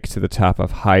to hike to the top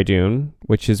of High Dune,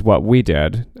 which is what we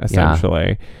did,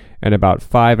 essentially. Yeah. And about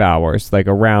 5 hours, like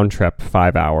a round trip,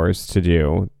 5 hours to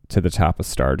do to the top of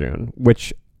Star Dune,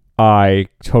 which I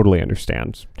totally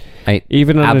understand.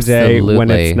 Even on a day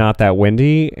when it's not that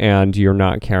windy and you're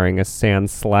not carrying a sand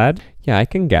sled, yeah, I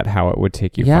can get how it would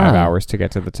take you 5 hours to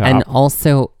get to the top. And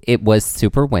also, it was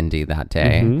super windy that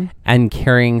day. And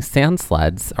carrying sand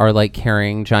sleds are like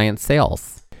carrying giant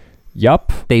sails.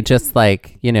 Yup. They just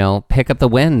like, pick up the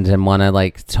wind and want to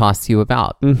like toss you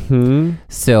about.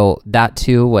 So that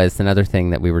too was another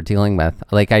thing that we were dealing with.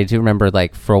 Like I do remember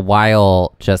like for a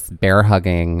while just bear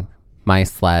hugging my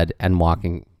sled and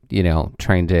walking,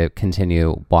 trying to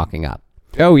continue walking up.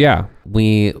 Oh yeah.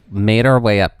 We made our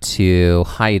way up to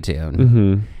High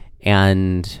Dune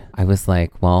and I was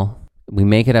like, well, we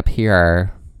make it up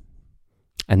here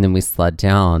and then we sled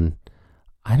down.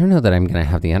 I don't know that I'm going to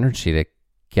have the energy to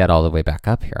get all the way back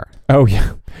up here. Oh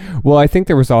yeah. Well, I think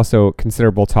there was also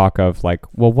considerable talk of like,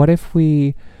 well, what if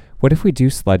we do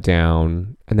sled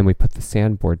down and then we put the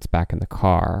sandboards back in the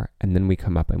car and then we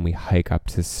come up and we hike up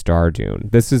to Star Dune?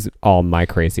 This is all my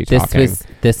crazy talking.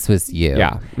 This was you.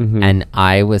 Yeah. And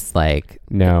I was like,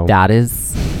 no, that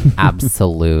is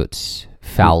absolute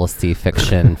fallacy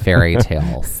fiction fairy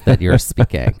tales that you're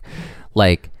speaking.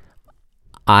 Like,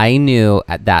 I knew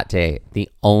at that day the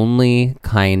only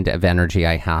kind of energy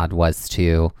I had was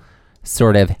to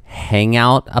sort of hang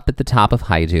out up at the top of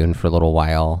High Dune for a little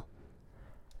while,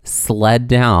 sled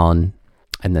down,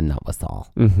 and then that was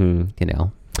all.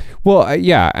 Well,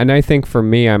 yeah, and I think for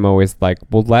me, I'm always like,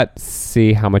 well, let's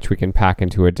see how much we can pack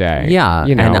into a day. Yeah,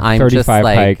 and I'm 35 just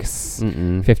like, hikes,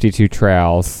 52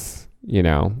 trails.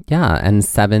 Yeah, and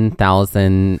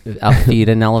 7,000 feet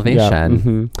in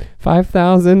elevation.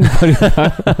 5,000.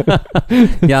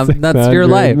 Yeah, that's your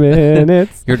life.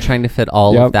 Minutes. You're trying to fit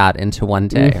all of that into one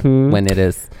day when it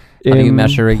is, how do you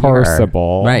measure a year?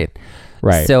 Impossible.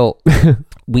 Right. So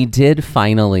we did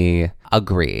finally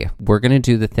agree. We're going to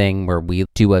do the thing where we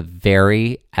do a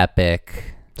very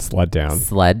epic sled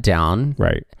down.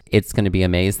 Right. It's going to be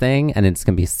amazing and it's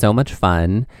going to be so much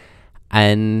fun.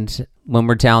 And when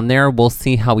we're down there, we'll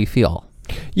see how we feel.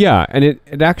 Yeah, and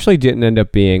it actually didn't end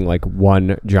up being like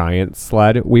one giant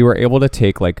sled. We were able to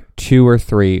take like 2 or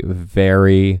 3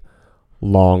 very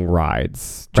long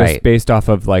rides just based off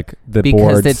of like the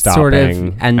board it's stopping sort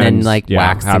of, and then like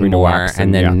waxing more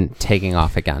and then taking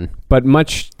off again. But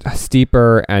much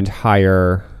steeper and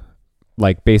higher,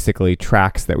 like basically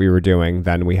tracks that we were doing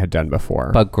than we had done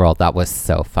before. But girl, that was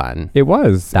so fun. It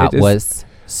was. That was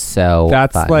so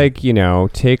That's fun. like, you know,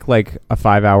 take like a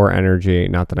 5-hour energy.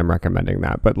 Not that I'm recommending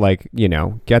that, but like, you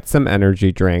know, get some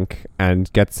energy drink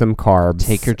and get some carbs.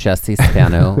 Take your Jesse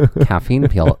Spano caffeine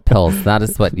pills. That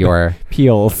is what you're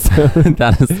peels.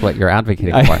 that is what you're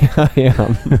advocating for. I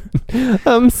am.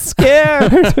 I'm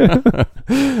scared.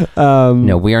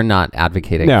 No, we are not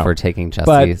advocating No, for taking Jesse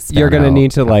but Spano you're gonna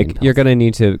need to caffeine pills. you're gonna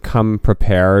need to come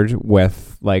prepared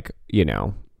with like, you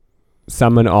know,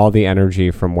 summon all the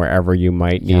energy from wherever you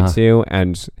might need to,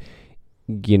 and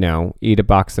you know, eat a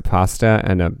box of pasta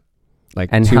and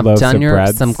and 2 have loaves done of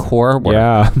bread. some core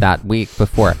work that week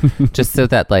before, just so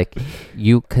that like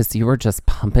because you were just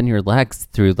pumping your legs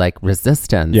through like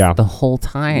resistance the whole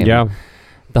time.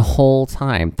 The whole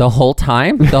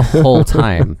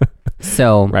time.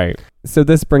 So right. So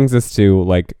this brings us to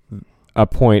like a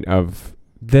point of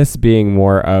this being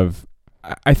more of,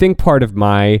 I think part of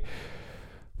my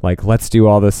like, let's do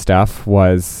all this stuff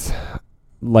was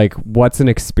like, what's an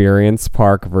experience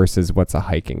park versus what's a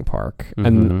hiking park?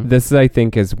 And this, I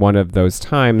think, is one of those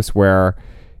times where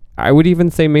I would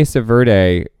even say Mesa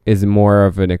Verde is more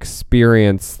of an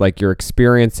experience, like you're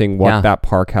experiencing what that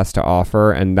park has to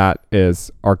offer, and that is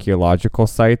archaeological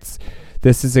sites.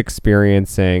 This is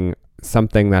experiencing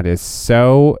something that is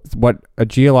a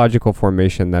geological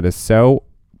formation that is so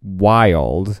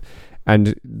wild,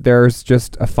 and there's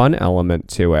just a fun element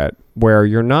to it where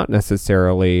you're not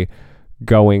necessarily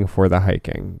going for the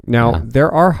hiking. Now, there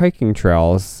are hiking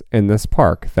trails in this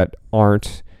park that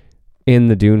aren't in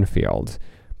the dune field,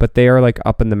 but they are like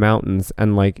up in the mountains,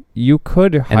 and like you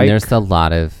could hike. And there's a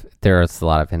lot of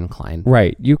incline.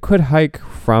 Right. You could hike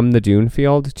from the dune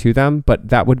field to them, but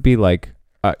that would be like,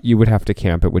 you would have to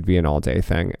camp. It would be an all day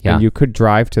thing. Yeah. And you could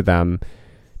drive to them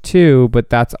too, but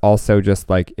that's also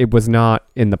just like, it was not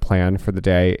in the plan for the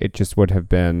day. It just would have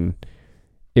been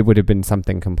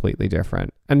something completely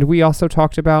different. And we also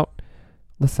talked about,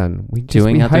 listen, we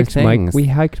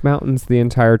hiked mountains the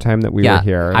entire time that we were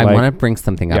here. I want to bring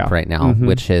something up right now,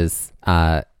 which is,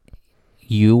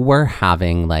 you were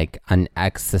having like an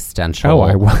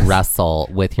existential wrestle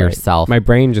with yourself. My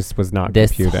brain just was not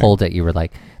computing. This whole day you were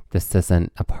like, this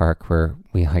isn't a park where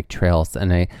we hike trails.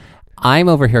 And I'm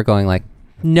over here going like,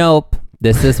 nope,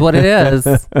 this is what it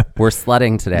is. We're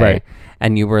sledding today. Right.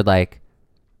 And you were like,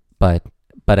 but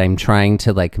I'm trying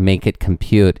to like make it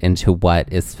compute into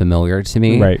what is familiar to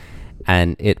me. Right.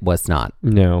 And it was not.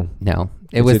 No.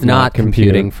 It was not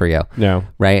computing for you. No.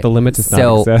 Right. The limit does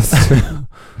not exist.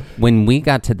 When we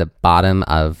got to the bottom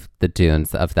of the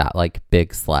dunes of that like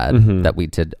big sled that we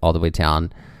did all the way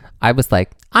down, I was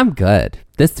like, I'm good.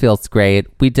 This feels great.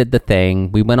 We did the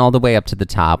thing. We went all the way up to the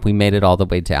top. We made it all the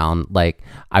way down. Like,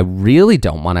 I really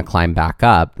don't want to climb back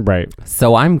up. Right.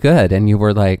 So I'm good. And you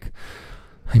were like,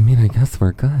 I mean, I guess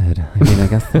we're good. I mean, I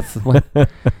guess this is what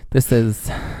this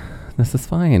is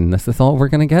fine. This is all we're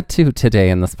going to get to today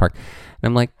in this park. And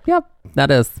I'm like, yep,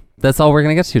 that's all we're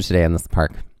going to get to today in this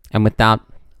park. And with that,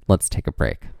 let's take a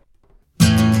break.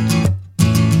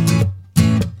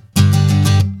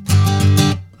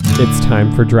 It's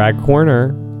time for Drag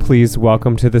Corner. Please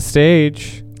welcome to the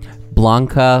stage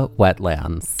Blanca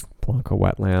Wetlands. Blanca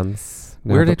Wetlands.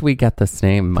 Where did we get this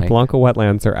name, Mike? Blanca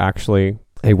Wetlands are actually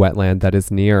a wetland that is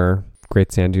near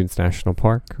Great Sand Dunes National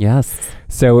Park. Yes.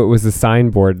 So it was a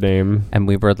signboard name. And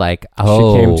we were like, she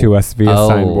came to us via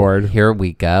signboard. Here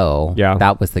we go. Yeah.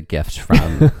 That was a gift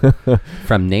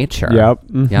from nature. Yep.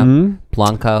 Yep.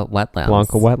 Blanca Wetlands.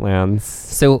 Blanca Wetlands.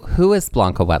 So who is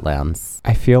Blanca Wetlands?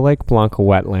 I feel like Blanca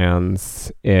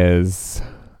Wetlands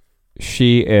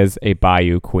she is a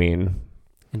bayou queen.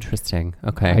 Interesting.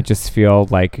 Okay. I just feel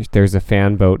like there's a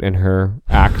fan boat in her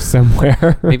act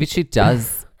somewhere. Maybe she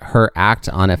does her act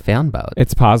on a fan boat.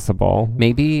 It's possible.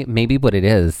 Maybe what it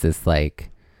is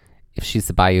like, if she's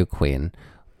a bayou queen,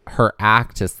 her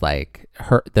act is like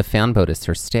the fan boat is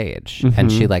her stage,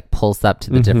 and she like pulls up to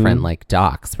the different like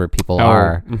docks where people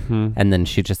are, and then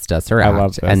she just does her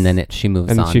act, and then she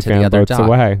moves on to the other dock.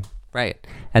 Away. Right.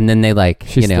 And then they like,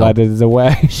 she sledded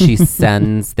away. they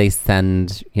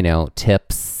send,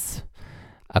 tips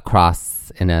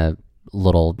across in a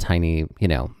little tiny,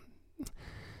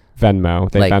 Venmo.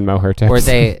 They like, Venmo her tips. Or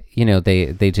they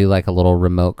do like a little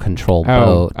remote control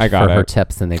boat for her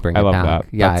tips, and they bring it back.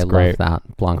 That. Yeah, That's I great. love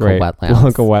that. Blanca Wetlands.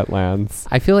 Blanca Wetlands.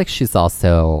 I feel like she's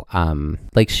also,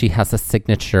 like she has a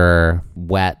signature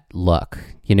wet look.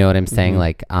 You know what I'm saying?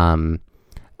 Like, I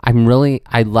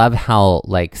love how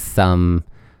like some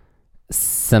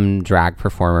drag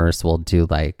performers will do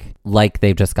like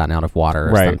they've just gotten out of water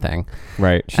or something.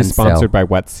 Right. She's sponsored by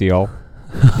Wet Seal.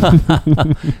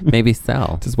 Maybe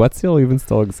so. Does Wet Seal even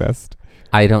still exist?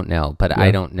 I don't know, but I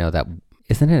don't know that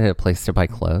Isn't it a place to buy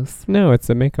clothes? No, it's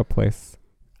a makeup place.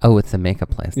 Oh, it's a makeup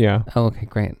place. Yeah. Oh, okay,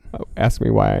 great. Oh, ask me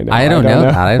why I know. I don't know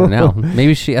that. I don't know.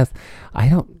 Maybe she has. I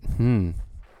don't.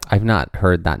 I've not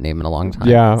heard that name in a long time.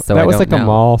 Yeah, so that I was don't like know. a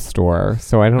mall store,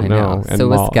 so I don't know. And so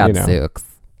was mall, Gadzooks.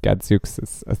 Gadzooks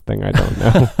is a thing I don't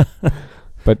know.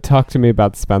 But talk to me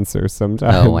about Spencer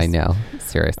sometimes. Oh, I know.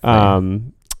 Seriously.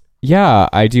 Yeah,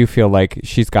 I do feel like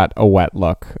she's got a wet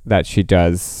look that she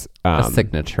does. A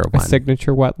signature A one.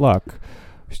 signature wet look.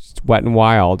 She's Wet and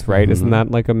Wild, right? Mhm. Isn't that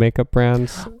like a makeup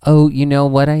brand? Oh, you know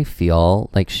what I feel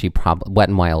like she probably Wet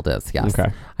and Wild is, yes.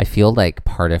 Okay. I feel like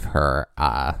part of her,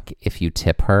 if you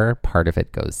tip her, part of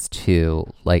it goes to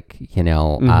like,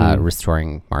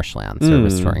 restoring marshlands or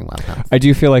restoring wetlands. I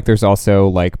do feel like there's also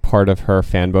like part of her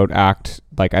fan boat act.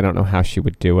 Like, I don't know how she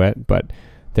would do it, but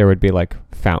there would be like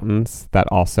fountains that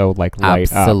also like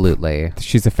light up. Absolutely.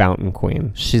 She's a fountain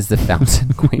queen. She's the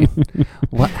fountain queen.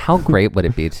 How great would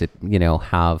it be to,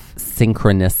 have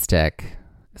synchronistic,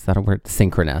 is that a word?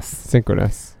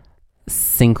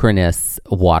 Synchronous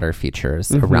water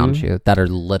features around you that are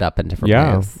lit up in different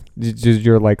ways. Did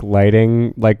your like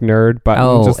lighting like nerd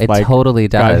button just it like totally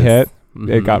does. got hit? Mhm.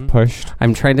 It got pushed.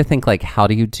 I'm trying to think like, how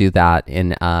do you do that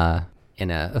in a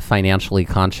financially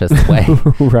conscious way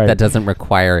Right. that doesn't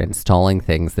require installing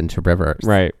things into rivers?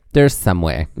 Right. There's some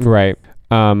way. Right.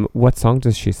 What song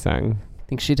does she sing? I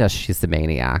think she does. She's the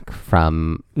Maniac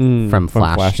from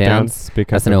Flashdance,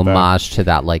 because as an of homage to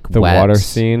that like the wet, water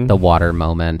scene, the water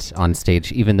moment on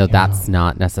stage, even though that's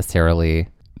not necessarily.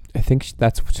 I think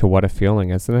that's to What a Feeling,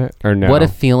 isn't it? Or no? What a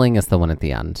Feeling is the one at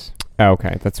the end. Oh,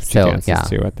 okay, that's what she So, dances yeah.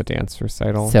 to at the dance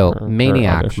recital. So or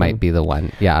Maniac audition. might be the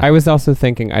one. Yeah. I was also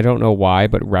thinking, I don't know why,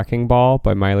 but Wrecking Ball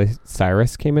by Miley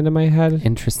Cyrus came into my head.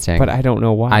 Interesting. But I don't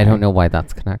know why. I don't know why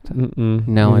that's connected. Mm-mm,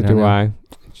 No, I neither don't do know. I.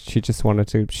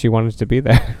 She wanted to be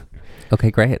there.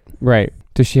 Okay, great. Right.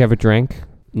 Does she have a drink?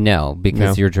 No,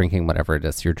 because No. you're drinking whatever it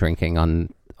is you're drinking on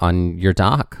your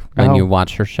dock when you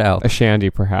watch her show. A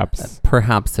shandy, perhaps.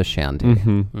 Perhaps a shandy.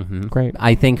 Mm-hmm. Mm-hmm. Great.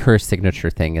 I think her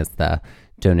signature thing is the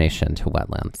donation to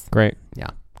wetlands. Great. Yeah.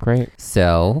 Great.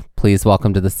 So please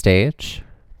welcome to the stage.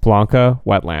 Blanca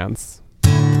Wetlands.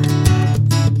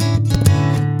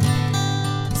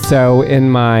 So in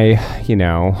my,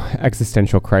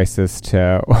 existential crisis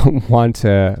to want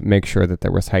to make sure that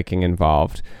there was hiking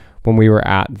involved, when we were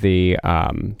at the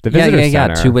visitor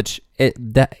center. To which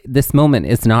this moment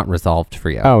is not resolved for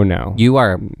you. Oh no. You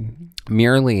are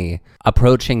merely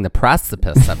approaching the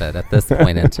precipice of it at this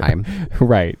point in time.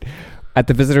 Right. At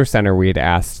the visitor center, we had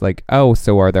asked, like, oh,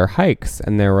 so are there hikes?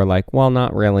 And they were like, well,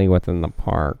 not really within the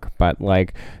park, but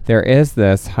like there is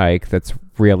this hike that's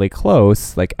really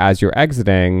close, like as you're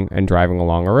exiting and driving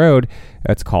along a road.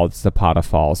 It's called Zapata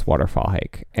Falls Waterfall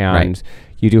Hike. And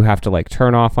you do have to like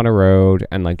turn off on a road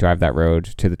and like drive that road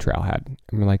to the trailhead.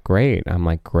 And we're like, great. I'm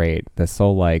like, great. This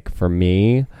will like, for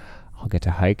me, I'll get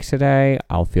to hike today.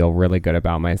 I'll feel really good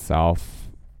about myself.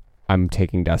 I'm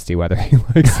taking Dusty whether he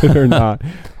likes it or not.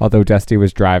 Although Dusty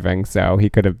was driving, so he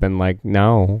could have been like,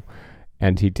 no.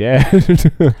 And he did.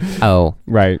 Oh.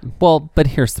 Right. Well, but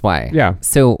here's why. Yeah.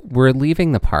 So we're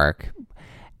leaving the park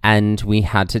and we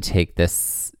had to take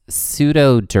this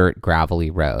pseudo dirt gravelly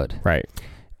road. Right.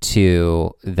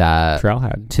 To the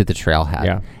trailhead.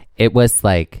 Yeah. It was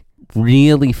like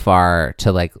really far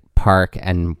to like park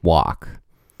and walk.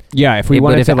 Yeah. If we would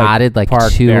wanted have to added like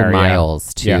park 2 there,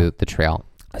 miles yeah. to the trail.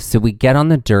 So we get on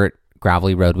the dirt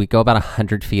gravelly road. We go about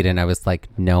 100 feet and I was like,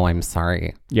 no, I'm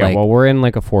sorry. Yeah. Like, well, we're in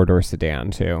like a 4-door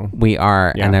sedan too. we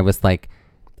are. Yeah. And I was like,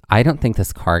 I don't think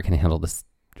this car can handle this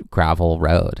gravel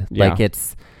road. Yeah. Like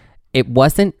it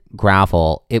wasn't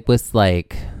gravel. It was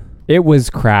like, it was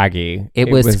craggy. it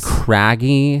was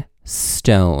craggy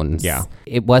stones. Yeah.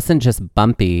 It wasn't just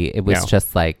bumpy. It was No.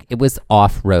 just like, it was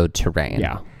off-road terrain.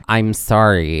 Yeah. I'm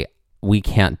sorry, we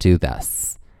can't do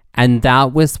this. And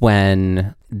that was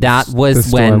when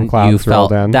storm clouds you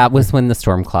felt rolled in. that was when the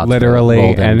storm clouds literally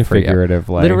rolled in and for you.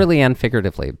 figuratively. Literally and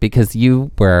figuratively, because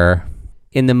you were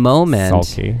in the moment.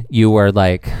 Salty. You were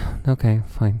like, okay,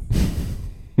 fine.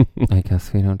 I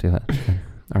guess we don't do it. Okay.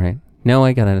 All right. No,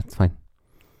 I get it. It's fine.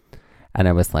 And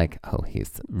I was like, oh,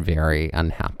 he's very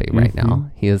unhappy right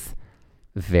now. He is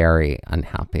very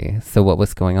unhappy. So what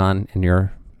was going on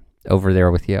over there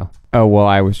with you? Oh, well,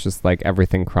 I was just like,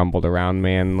 everything crumbled around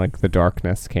me and like the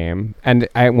darkness came. And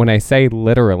when I say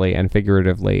literally and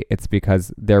figuratively, it's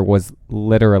because there was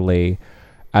literally,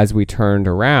 as we turned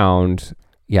around,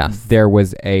 Yes. there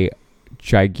was a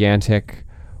gigantic,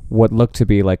 what looked to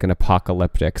be like an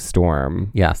apocalyptic storm.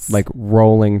 Yes. Like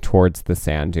rolling towards the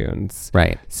sand dunes.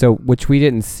 Right. So, which we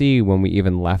didn't see when we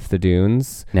even left the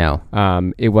dunes. No.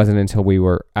 It wasn't until we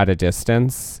were at a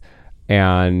distance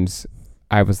And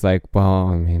I was like, well,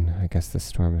 I mean, I guess the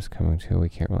storm is coming too. We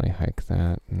can't really hike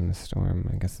that in the storm.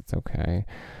 I guess it's okay.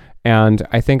 And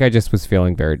I think I just was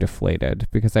feeling very deflated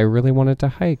because I really wanted to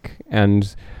hike.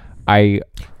 And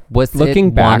was looking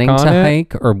it back wanting on to it,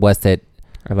 hike, or was it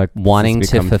wanting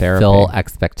to fulfill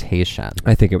expectation?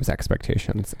 I think it was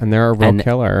expectations, and they're a real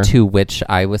killer. To which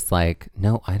I was like,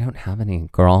 no, I don't have any,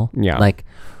 girl. Yeah.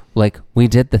 Like we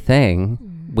did the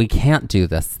thing. We can't do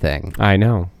this thing. I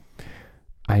know.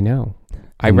 I And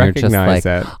you're just recognize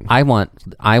like, it.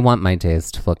 I want my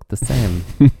days to look the same.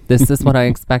 This is what I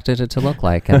expected it to look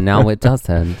like, and now it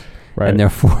doesn't. Right. And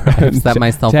therefore, I've set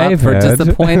myself up for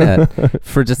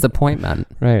disappointment.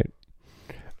 Right.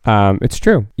 It's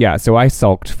true. Yeah. So I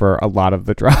sulked for a lot of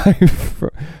the drive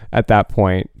at that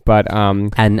point, but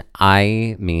and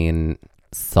I mean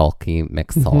sulky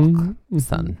McSulk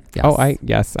son.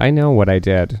 Yes. Oh, I know what I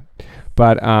did,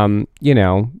 but you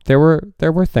know, there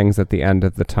were things at the end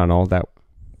of the tunnel that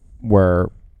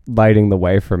were lighting the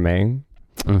way for me,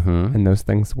 and those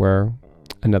things were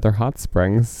another hot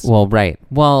springs. Well, right.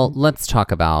 Well, let's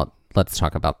talk about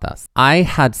this. I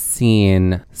had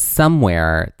seen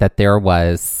somewhere that there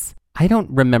was, I don't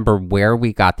remember where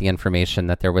we got the information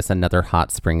that there was another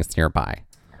hot springs nearby.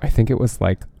 I think it was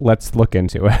like, let's look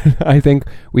into it. I think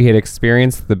we had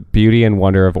experienced the beauty and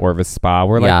wonder of Orvis Spa.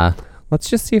 We're like, let's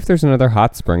just see if there's another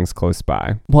hot springs close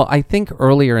by. Well, I think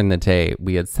earlier in the day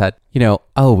we had said, you know,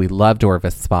 oh, we loved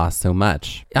Orvis Spa so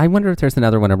much. I wonder if there's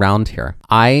another one around here.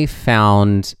 I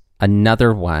found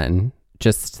another one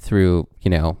just through,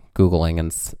 you know, Googling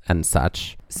and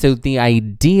such. So the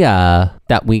idea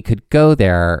that we could go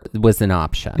there was an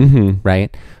option,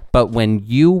 right? But when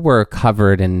you were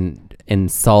covered in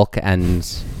sulk and,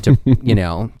 you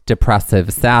know,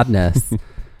 depressive sadness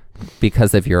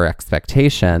because of your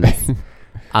expectations,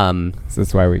 this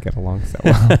is why we get along so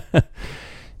well.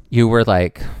 You were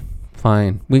like,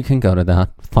 fine, we can go to that.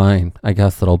 Fine, I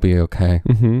guess it'll be okay.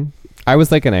 I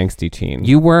was like an angsty teen.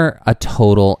 You were a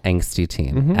total angsty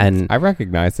teen, and I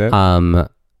recognize it.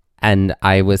 And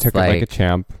I was Took it like a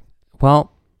champ.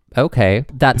 Well, okay.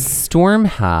 That storm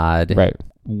had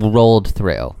rolled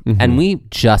through, and we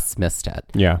just missed it.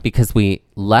 Yeah, because we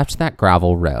left that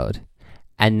gravel road,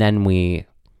 and then we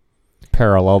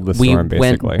paralleled the storm. We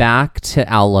basically went back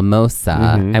to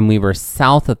Alamosa, and we were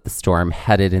south of the storm,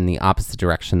 headed in the opposite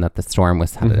direction that the storm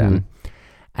was headed in,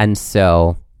 and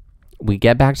so. We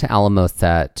get back to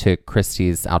Alamosa to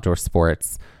Christie's Outdoor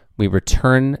Sports. We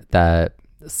return the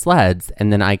sleds,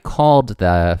 and then I called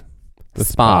the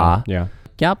spa. Yeah.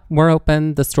 Yep, we're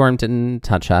open. The storm didn't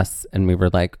touch us. And we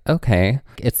were like, okay,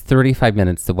 it's 35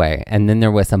 minutes away. And then there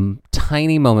was a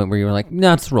tiny moment where you were like,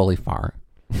 no, it's really far.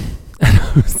 And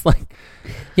I was like,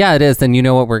 yeah, it is. And you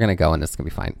know what? We're going to go, and it's going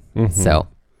to be fine. So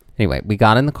anyway, we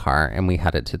got in the car and we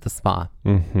headed to the spa.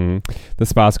 The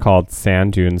spa's called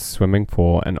Sand Dunes Swimming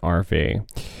Pool and RV.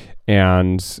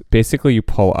 And basically you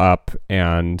pull up,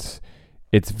 and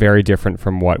it's very different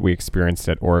from what we experienced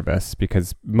at Orvis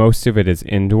because most of it is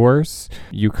indoors.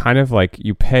 You kind of like,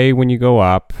 you pay when you go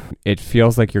up. It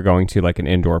feels like you're going to like an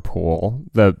indoor pool.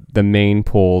 The main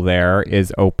pool there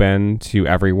is open to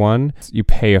everyone. You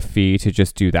pay a fee to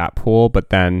just do that pool, but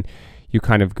then you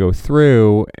kind of go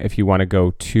through if you want to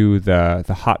go to the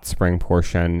hot spring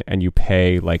portion, and you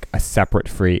pay like a separate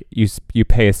fee. You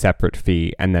pay a separate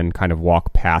fee and then kind of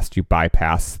walk past. You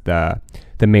bypass the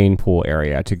main pool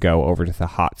area to go over to the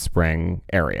hot spring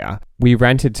area. We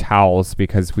rented towels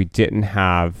because we didn't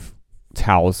have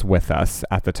towels with us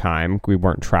at the time. We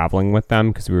weren't traveling with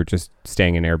them because we were just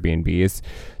staying in Airbnbs.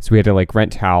 So we had to like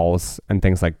rent towels and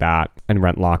things like that and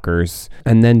rent lockers.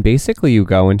 And then basically you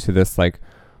go into this like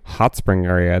hot spring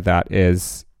area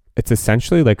it's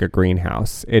essentially like a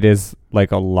greenhouse. It is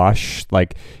like a lush,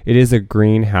 like it is a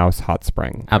greenhouse hot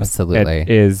spring. Absolutely. It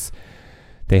is.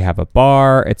 They have a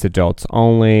bar. It's adults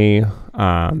only.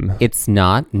 It's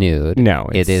not nude. No,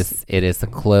 it is a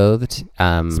clothed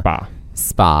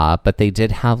spa, but they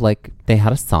did have they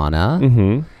had a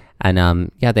sauna,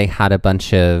 and they had a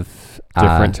bunch of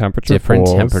different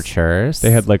temperatures.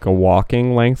 They had like a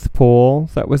walking length pool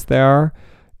that was there.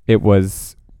 It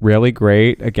was really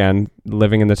great. Again,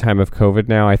 living in the time of COVID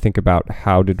now, I think about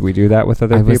how did we do that with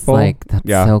other people? I was like, that's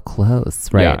so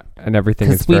close, right? Yeah, and everything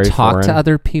is very because we talked to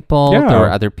other people. Yeah. There were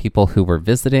other people who were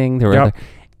visiting. There were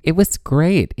it was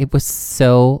great. It was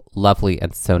so lovely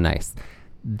and so nice.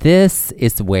 This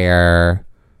is where,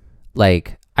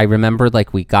 I remember,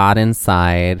 we got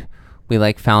inside,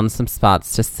 we found some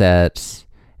spots to sit,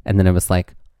 and then it was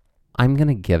like, I'm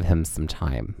gonna give him some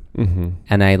time,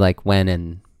 and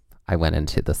I went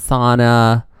into the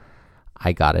sauna.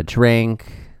 I got a drink.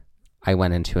 I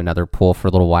went into another pool for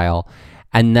a little while,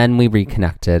 and then we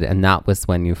reconnected, and that was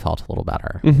when you felt a little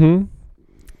better. Mm-hmm.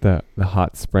 The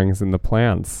hot springs and the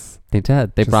plants. They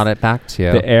did. They Just brought it back to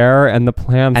you. The air and the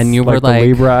plants. And you were the like,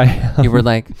 Libra I am. you were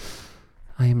like,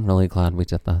 I am really glad we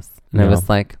did this. And I was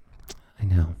like, I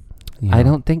know. Yeah. I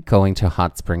don't think going to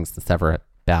hot springs is ever a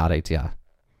bad idea.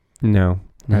 No,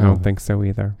 I don't think so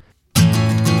either.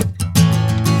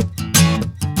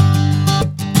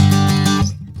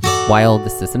 While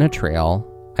this isn't a trail,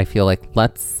 I feel like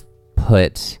let's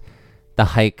put the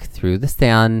hike through the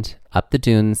sand, up the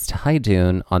dunes to High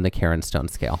Dune on the Karen Stone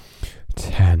scale.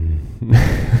 10.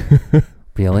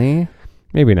 Really?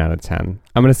 Maybe not a 10.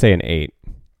 I'm going to say an 8.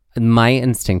 My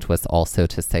instinct was also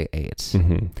to say 8.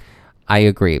 Mm-hmm. I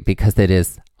agree, because it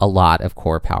is a lot of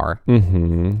core power.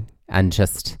 Mm-hmm. And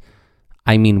just,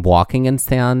 I mean, walking in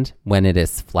sand when it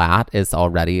is flat is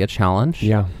already a challenge.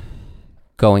 Yeah.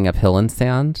 Going uphill in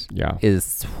sand Yeah.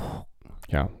 is,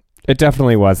 Yeah. It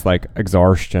definitely was like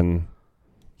exhaustion.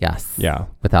 yes. Yeah.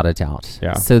 Without a doubt.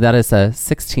 Yeah. So that is a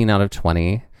 16 out of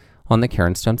 20 on the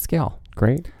Karen Stone scale.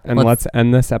 Great. And let's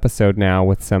end this episode now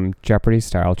with some Jeopardy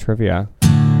style trivia.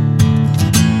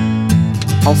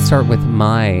 I'll start with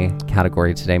my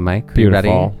category today, Mike. Are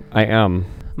Beautiful. you ready? I am.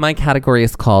 My category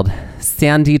is called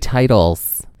Sandy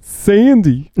Titles.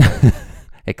 Sandy.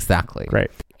 Exactly. Great.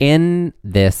 In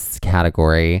this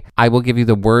category, I will give you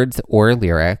the words or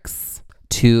lyrics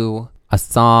to a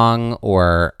song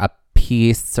or a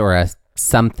piece or a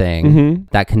something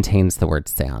that contains the word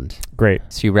sand. Great.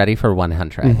 So you ready for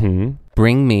 100? Mm-hmm.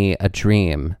 Bring me a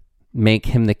dream. Make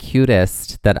him the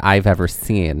cutest that I've ever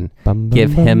seen.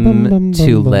 Give him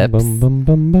 2 lips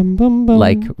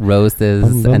like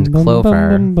roses and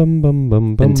clover.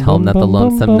 Then tell him that the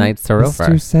lonesome nights are over.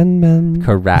 Mr. Sandman.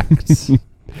 Correct.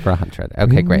 For 100.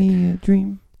 Okay, great. Me a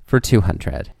dream. For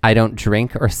 200. I don't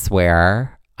drink or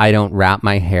swear. I don't wrap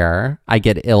my hair. I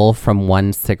get ill from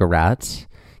one cigarette.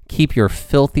 Keep your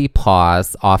filthy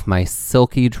paws off my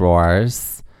silky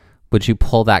drawers. Would you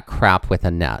pull that crap with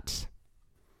a net?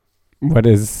 What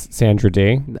is Sandra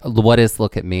D? What is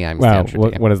Look at Me? I'm Well,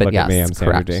 Sandra D. what is But Look at Me? I'm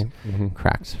Sandra correct. D. Mm-hmm.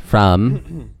 Correct.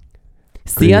 From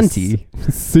Sandy.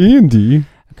 Sandy.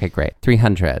 Okay, great.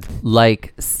 300.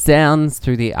 Like sands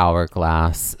through the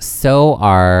hourglass, so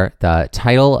are the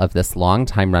title of this long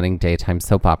time running daytime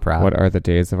soap opera. What are the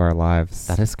days of our lives?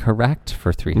 That is correct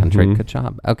for 300. Mhm. Good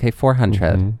job. Okay,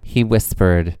 400. Mhm. He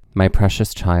whispered, my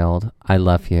precious child, I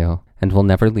love you and will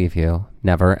never leave you,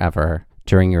 never ever.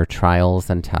 During your trials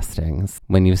and testings,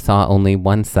 when you saw only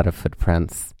one set of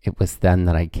footprints, it was then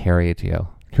that I carried you.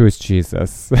 Who is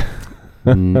Jesus?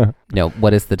 No,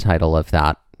 what is the title of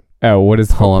that Oh, what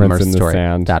is poem or Footprints in story? the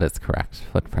Sand? That is correct.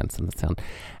 Footprints in the sand.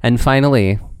 And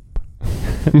finally,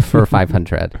 for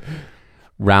 500,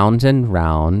 round and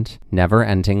round,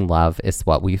 never-ending love is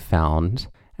what we found,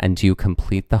 and you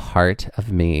complete the heart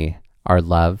of me. Our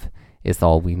love is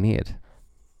all we need.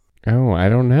 Oh, I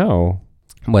don't know.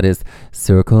 What is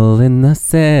Circle in the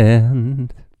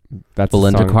Sand? That's a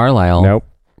Belinda song. Carlisle. Nope.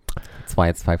 That's why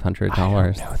it's $500. I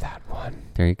don't know that one.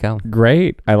 There you go.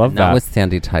 Great. I love And that. that was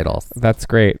Sandy Titles. That's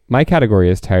great. My category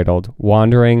is titled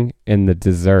Wandering in the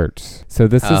Desert. So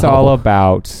this is Oh. all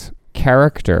about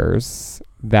characters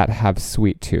that have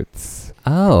sweet tooths.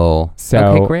 Oh, So-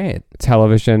 okay, great.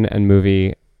 Television and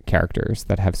movie characters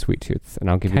that have sweet tooths. And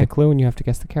I'll give you Okay. the clue and you have to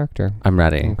guess the character. I'm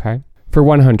ready. Okay. For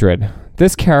 100,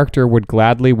 this character would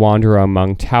gladly wander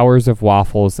among towers of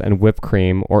waffles and whipped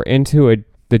cream or into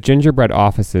the gingerbread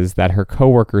offices that her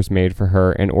coworkers made for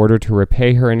her in order to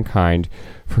repay her in kind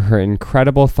for her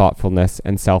incredible thoughtfulness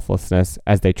and selflessness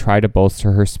as they try to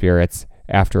bolster her spirits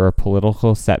after a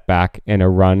political setback in a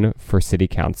run for city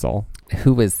council.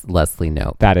 Who is Leslie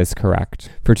Knope? That is correct.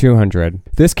 For 200,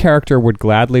 this character would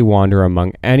gladly wander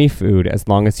among any food as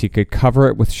long as he could cover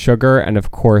it with sugar and, of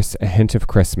course, a hint of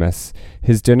Christmas.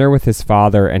 His dinner with his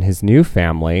father and his new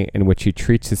family, in which he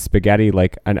treats his spaghetti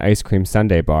like an ice cream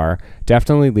sundae bar,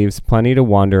 definitely leaves plenty to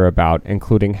wonder about,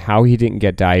 including how he didn't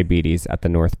get diabetes at the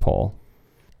North Pole.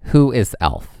 Who is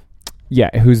Elf?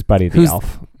 Yeah, who's Buddy the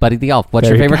Elf? Buddy the Elf. What's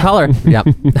There your you favorite go. color?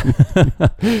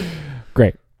 Yep.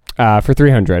 Great. For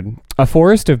 300, a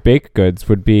forest of baked goods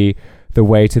would be the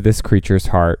way to this creature's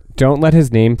heart. Don't let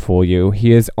his name fool you.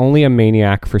 He is only a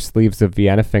maniac for sleeves of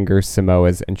Vienna Fingers,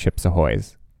 Samoas, and Chips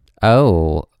Ahoy's.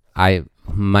 Oh,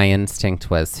 my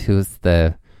instinct was who's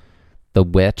the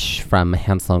witch from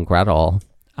Hansel and Gretel,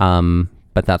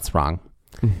 but that's wrong.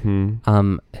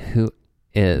 Mm-hmm. Who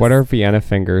is? What are Vienna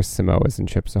Fingers, Samoas, and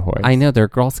Chips Ahoy's? I know they're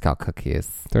Girl Scout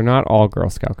cookies. They're not all Girl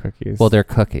Scout cookies. Well, they're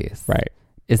cookies. right.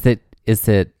 Is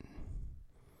it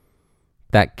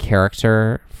that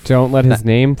character, Don't let his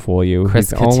name fool you.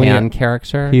 Chris Kattan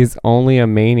character. He's only a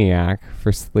maniac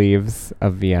for sleeves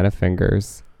of Vienna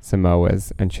Fingers,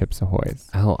 Samoas, and Chips Ahoy's.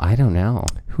 Oh, I don't know.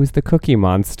 Who's the Cookie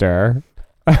Monster?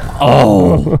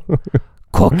 Oh,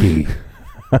 Cookie.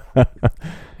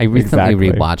 I recently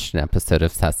Exactly. rewatched an episode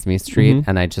of Sesame Street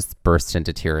and I just burst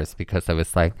into tears because I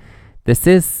was like, this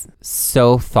is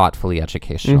so thoughtfully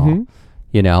educational,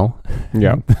 you know?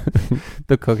 Yeah.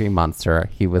 The Cookie Monster,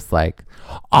 he was like,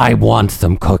 I want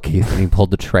some cookies. And he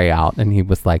pulled the tray out and he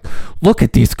was like, look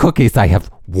at these cookies. I have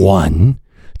 1,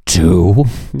 2,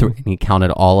 3. And he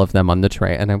counted all of them on the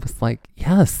tray. And I was like,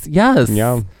 yes.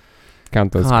 Yeah.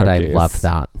 Count those God, cookies. I love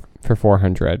that. For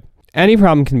 $400. Any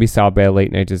problem can be solved by a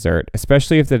late night dessert,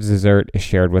 especially if the dessert is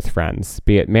shared with friends,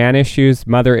 be it man issues,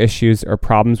 mother issues, or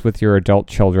problems with your adult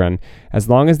children. As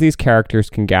long as these characters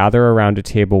can gather around a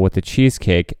table with a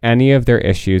cheesecake, any of their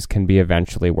issues can be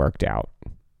eventually worked out.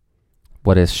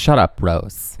 What is shut up,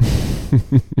 Rose?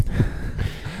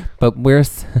 But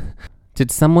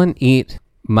did someone eat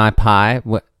my pie?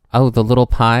 Oh, the little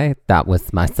pie? That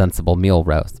was my sensible meal,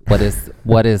 Rose. What is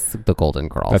the Golden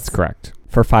Girls? That's correct.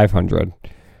 For $500.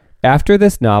 After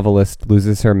this novelist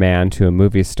loses her man to a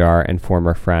movie star and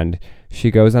former friend, she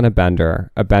goes on a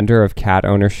bender of cat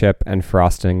ownership and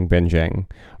frosting binging,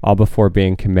 all before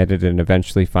being committed and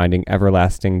eventually finding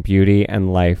everlasting beauty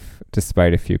and life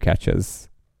despite a few catches.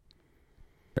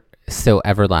 So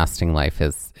everlasting life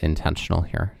is intentional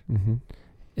here. Mm-hmm.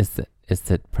 Is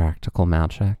it practical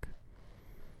magic?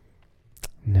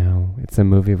 No, it's a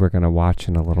movie we're going to watch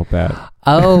in a little bit.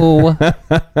 Oh,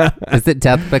 is it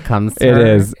Death Becomes Her? It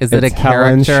is. Is it a It's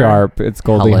Helen character? Sharp. It's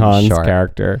Goldie Helen Hawn's Sharp.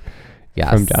 character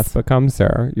Yes. from Death Becomes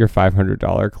Her. Your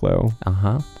 $500 clue.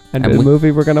 Uh-huh. And And the we-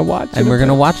 movie we're going to watch. And we're going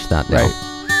to watch that now. Right.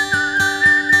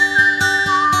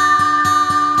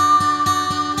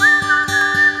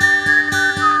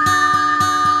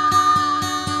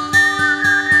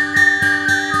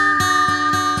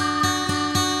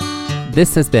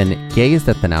 This has been Gaze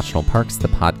at the National Parks, the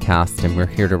podcast, and we're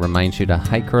here to remind you to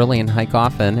hike early and hike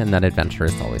often, and that adventure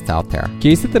is always out there.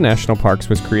 Gaze at the National Parks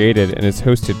was created and is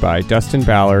hosted by Dustin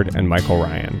Ballard and Michael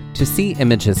Ryan. To see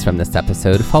images from this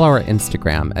episode, follow our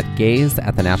Instagram at Gaze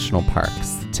at the National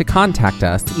Parks. To contact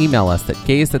us, email us at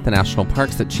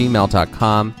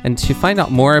gazeatthenationalparks@gmail.com. And to find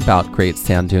out more about Great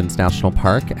Sand Dunes National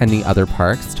Park and the other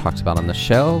parks talked about on the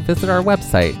show, visit our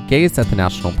website,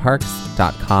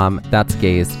 gazeatthenationalparks.com. That's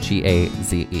Gaze,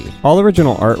 G-A-Z-E. All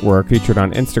original artwork featured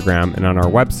on Instagram and on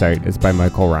our website is by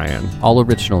Michael Ryan. All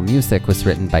original music was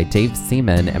written by Dave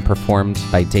Seaman and performed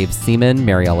by Dave Seaman,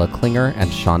 Mariella Klinger, and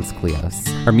Sean Sklios.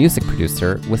 Our music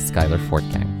producer was Skylar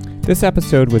Fortgang. This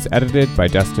episode was edited by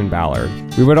Dustin Ballard.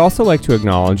 We would also like to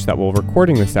acknowledge that while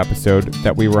recording this episode,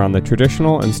 that we were on the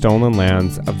traditional and stolen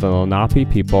lands of the Lenape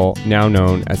people, now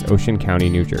known as Ocean County,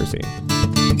 New Jersey.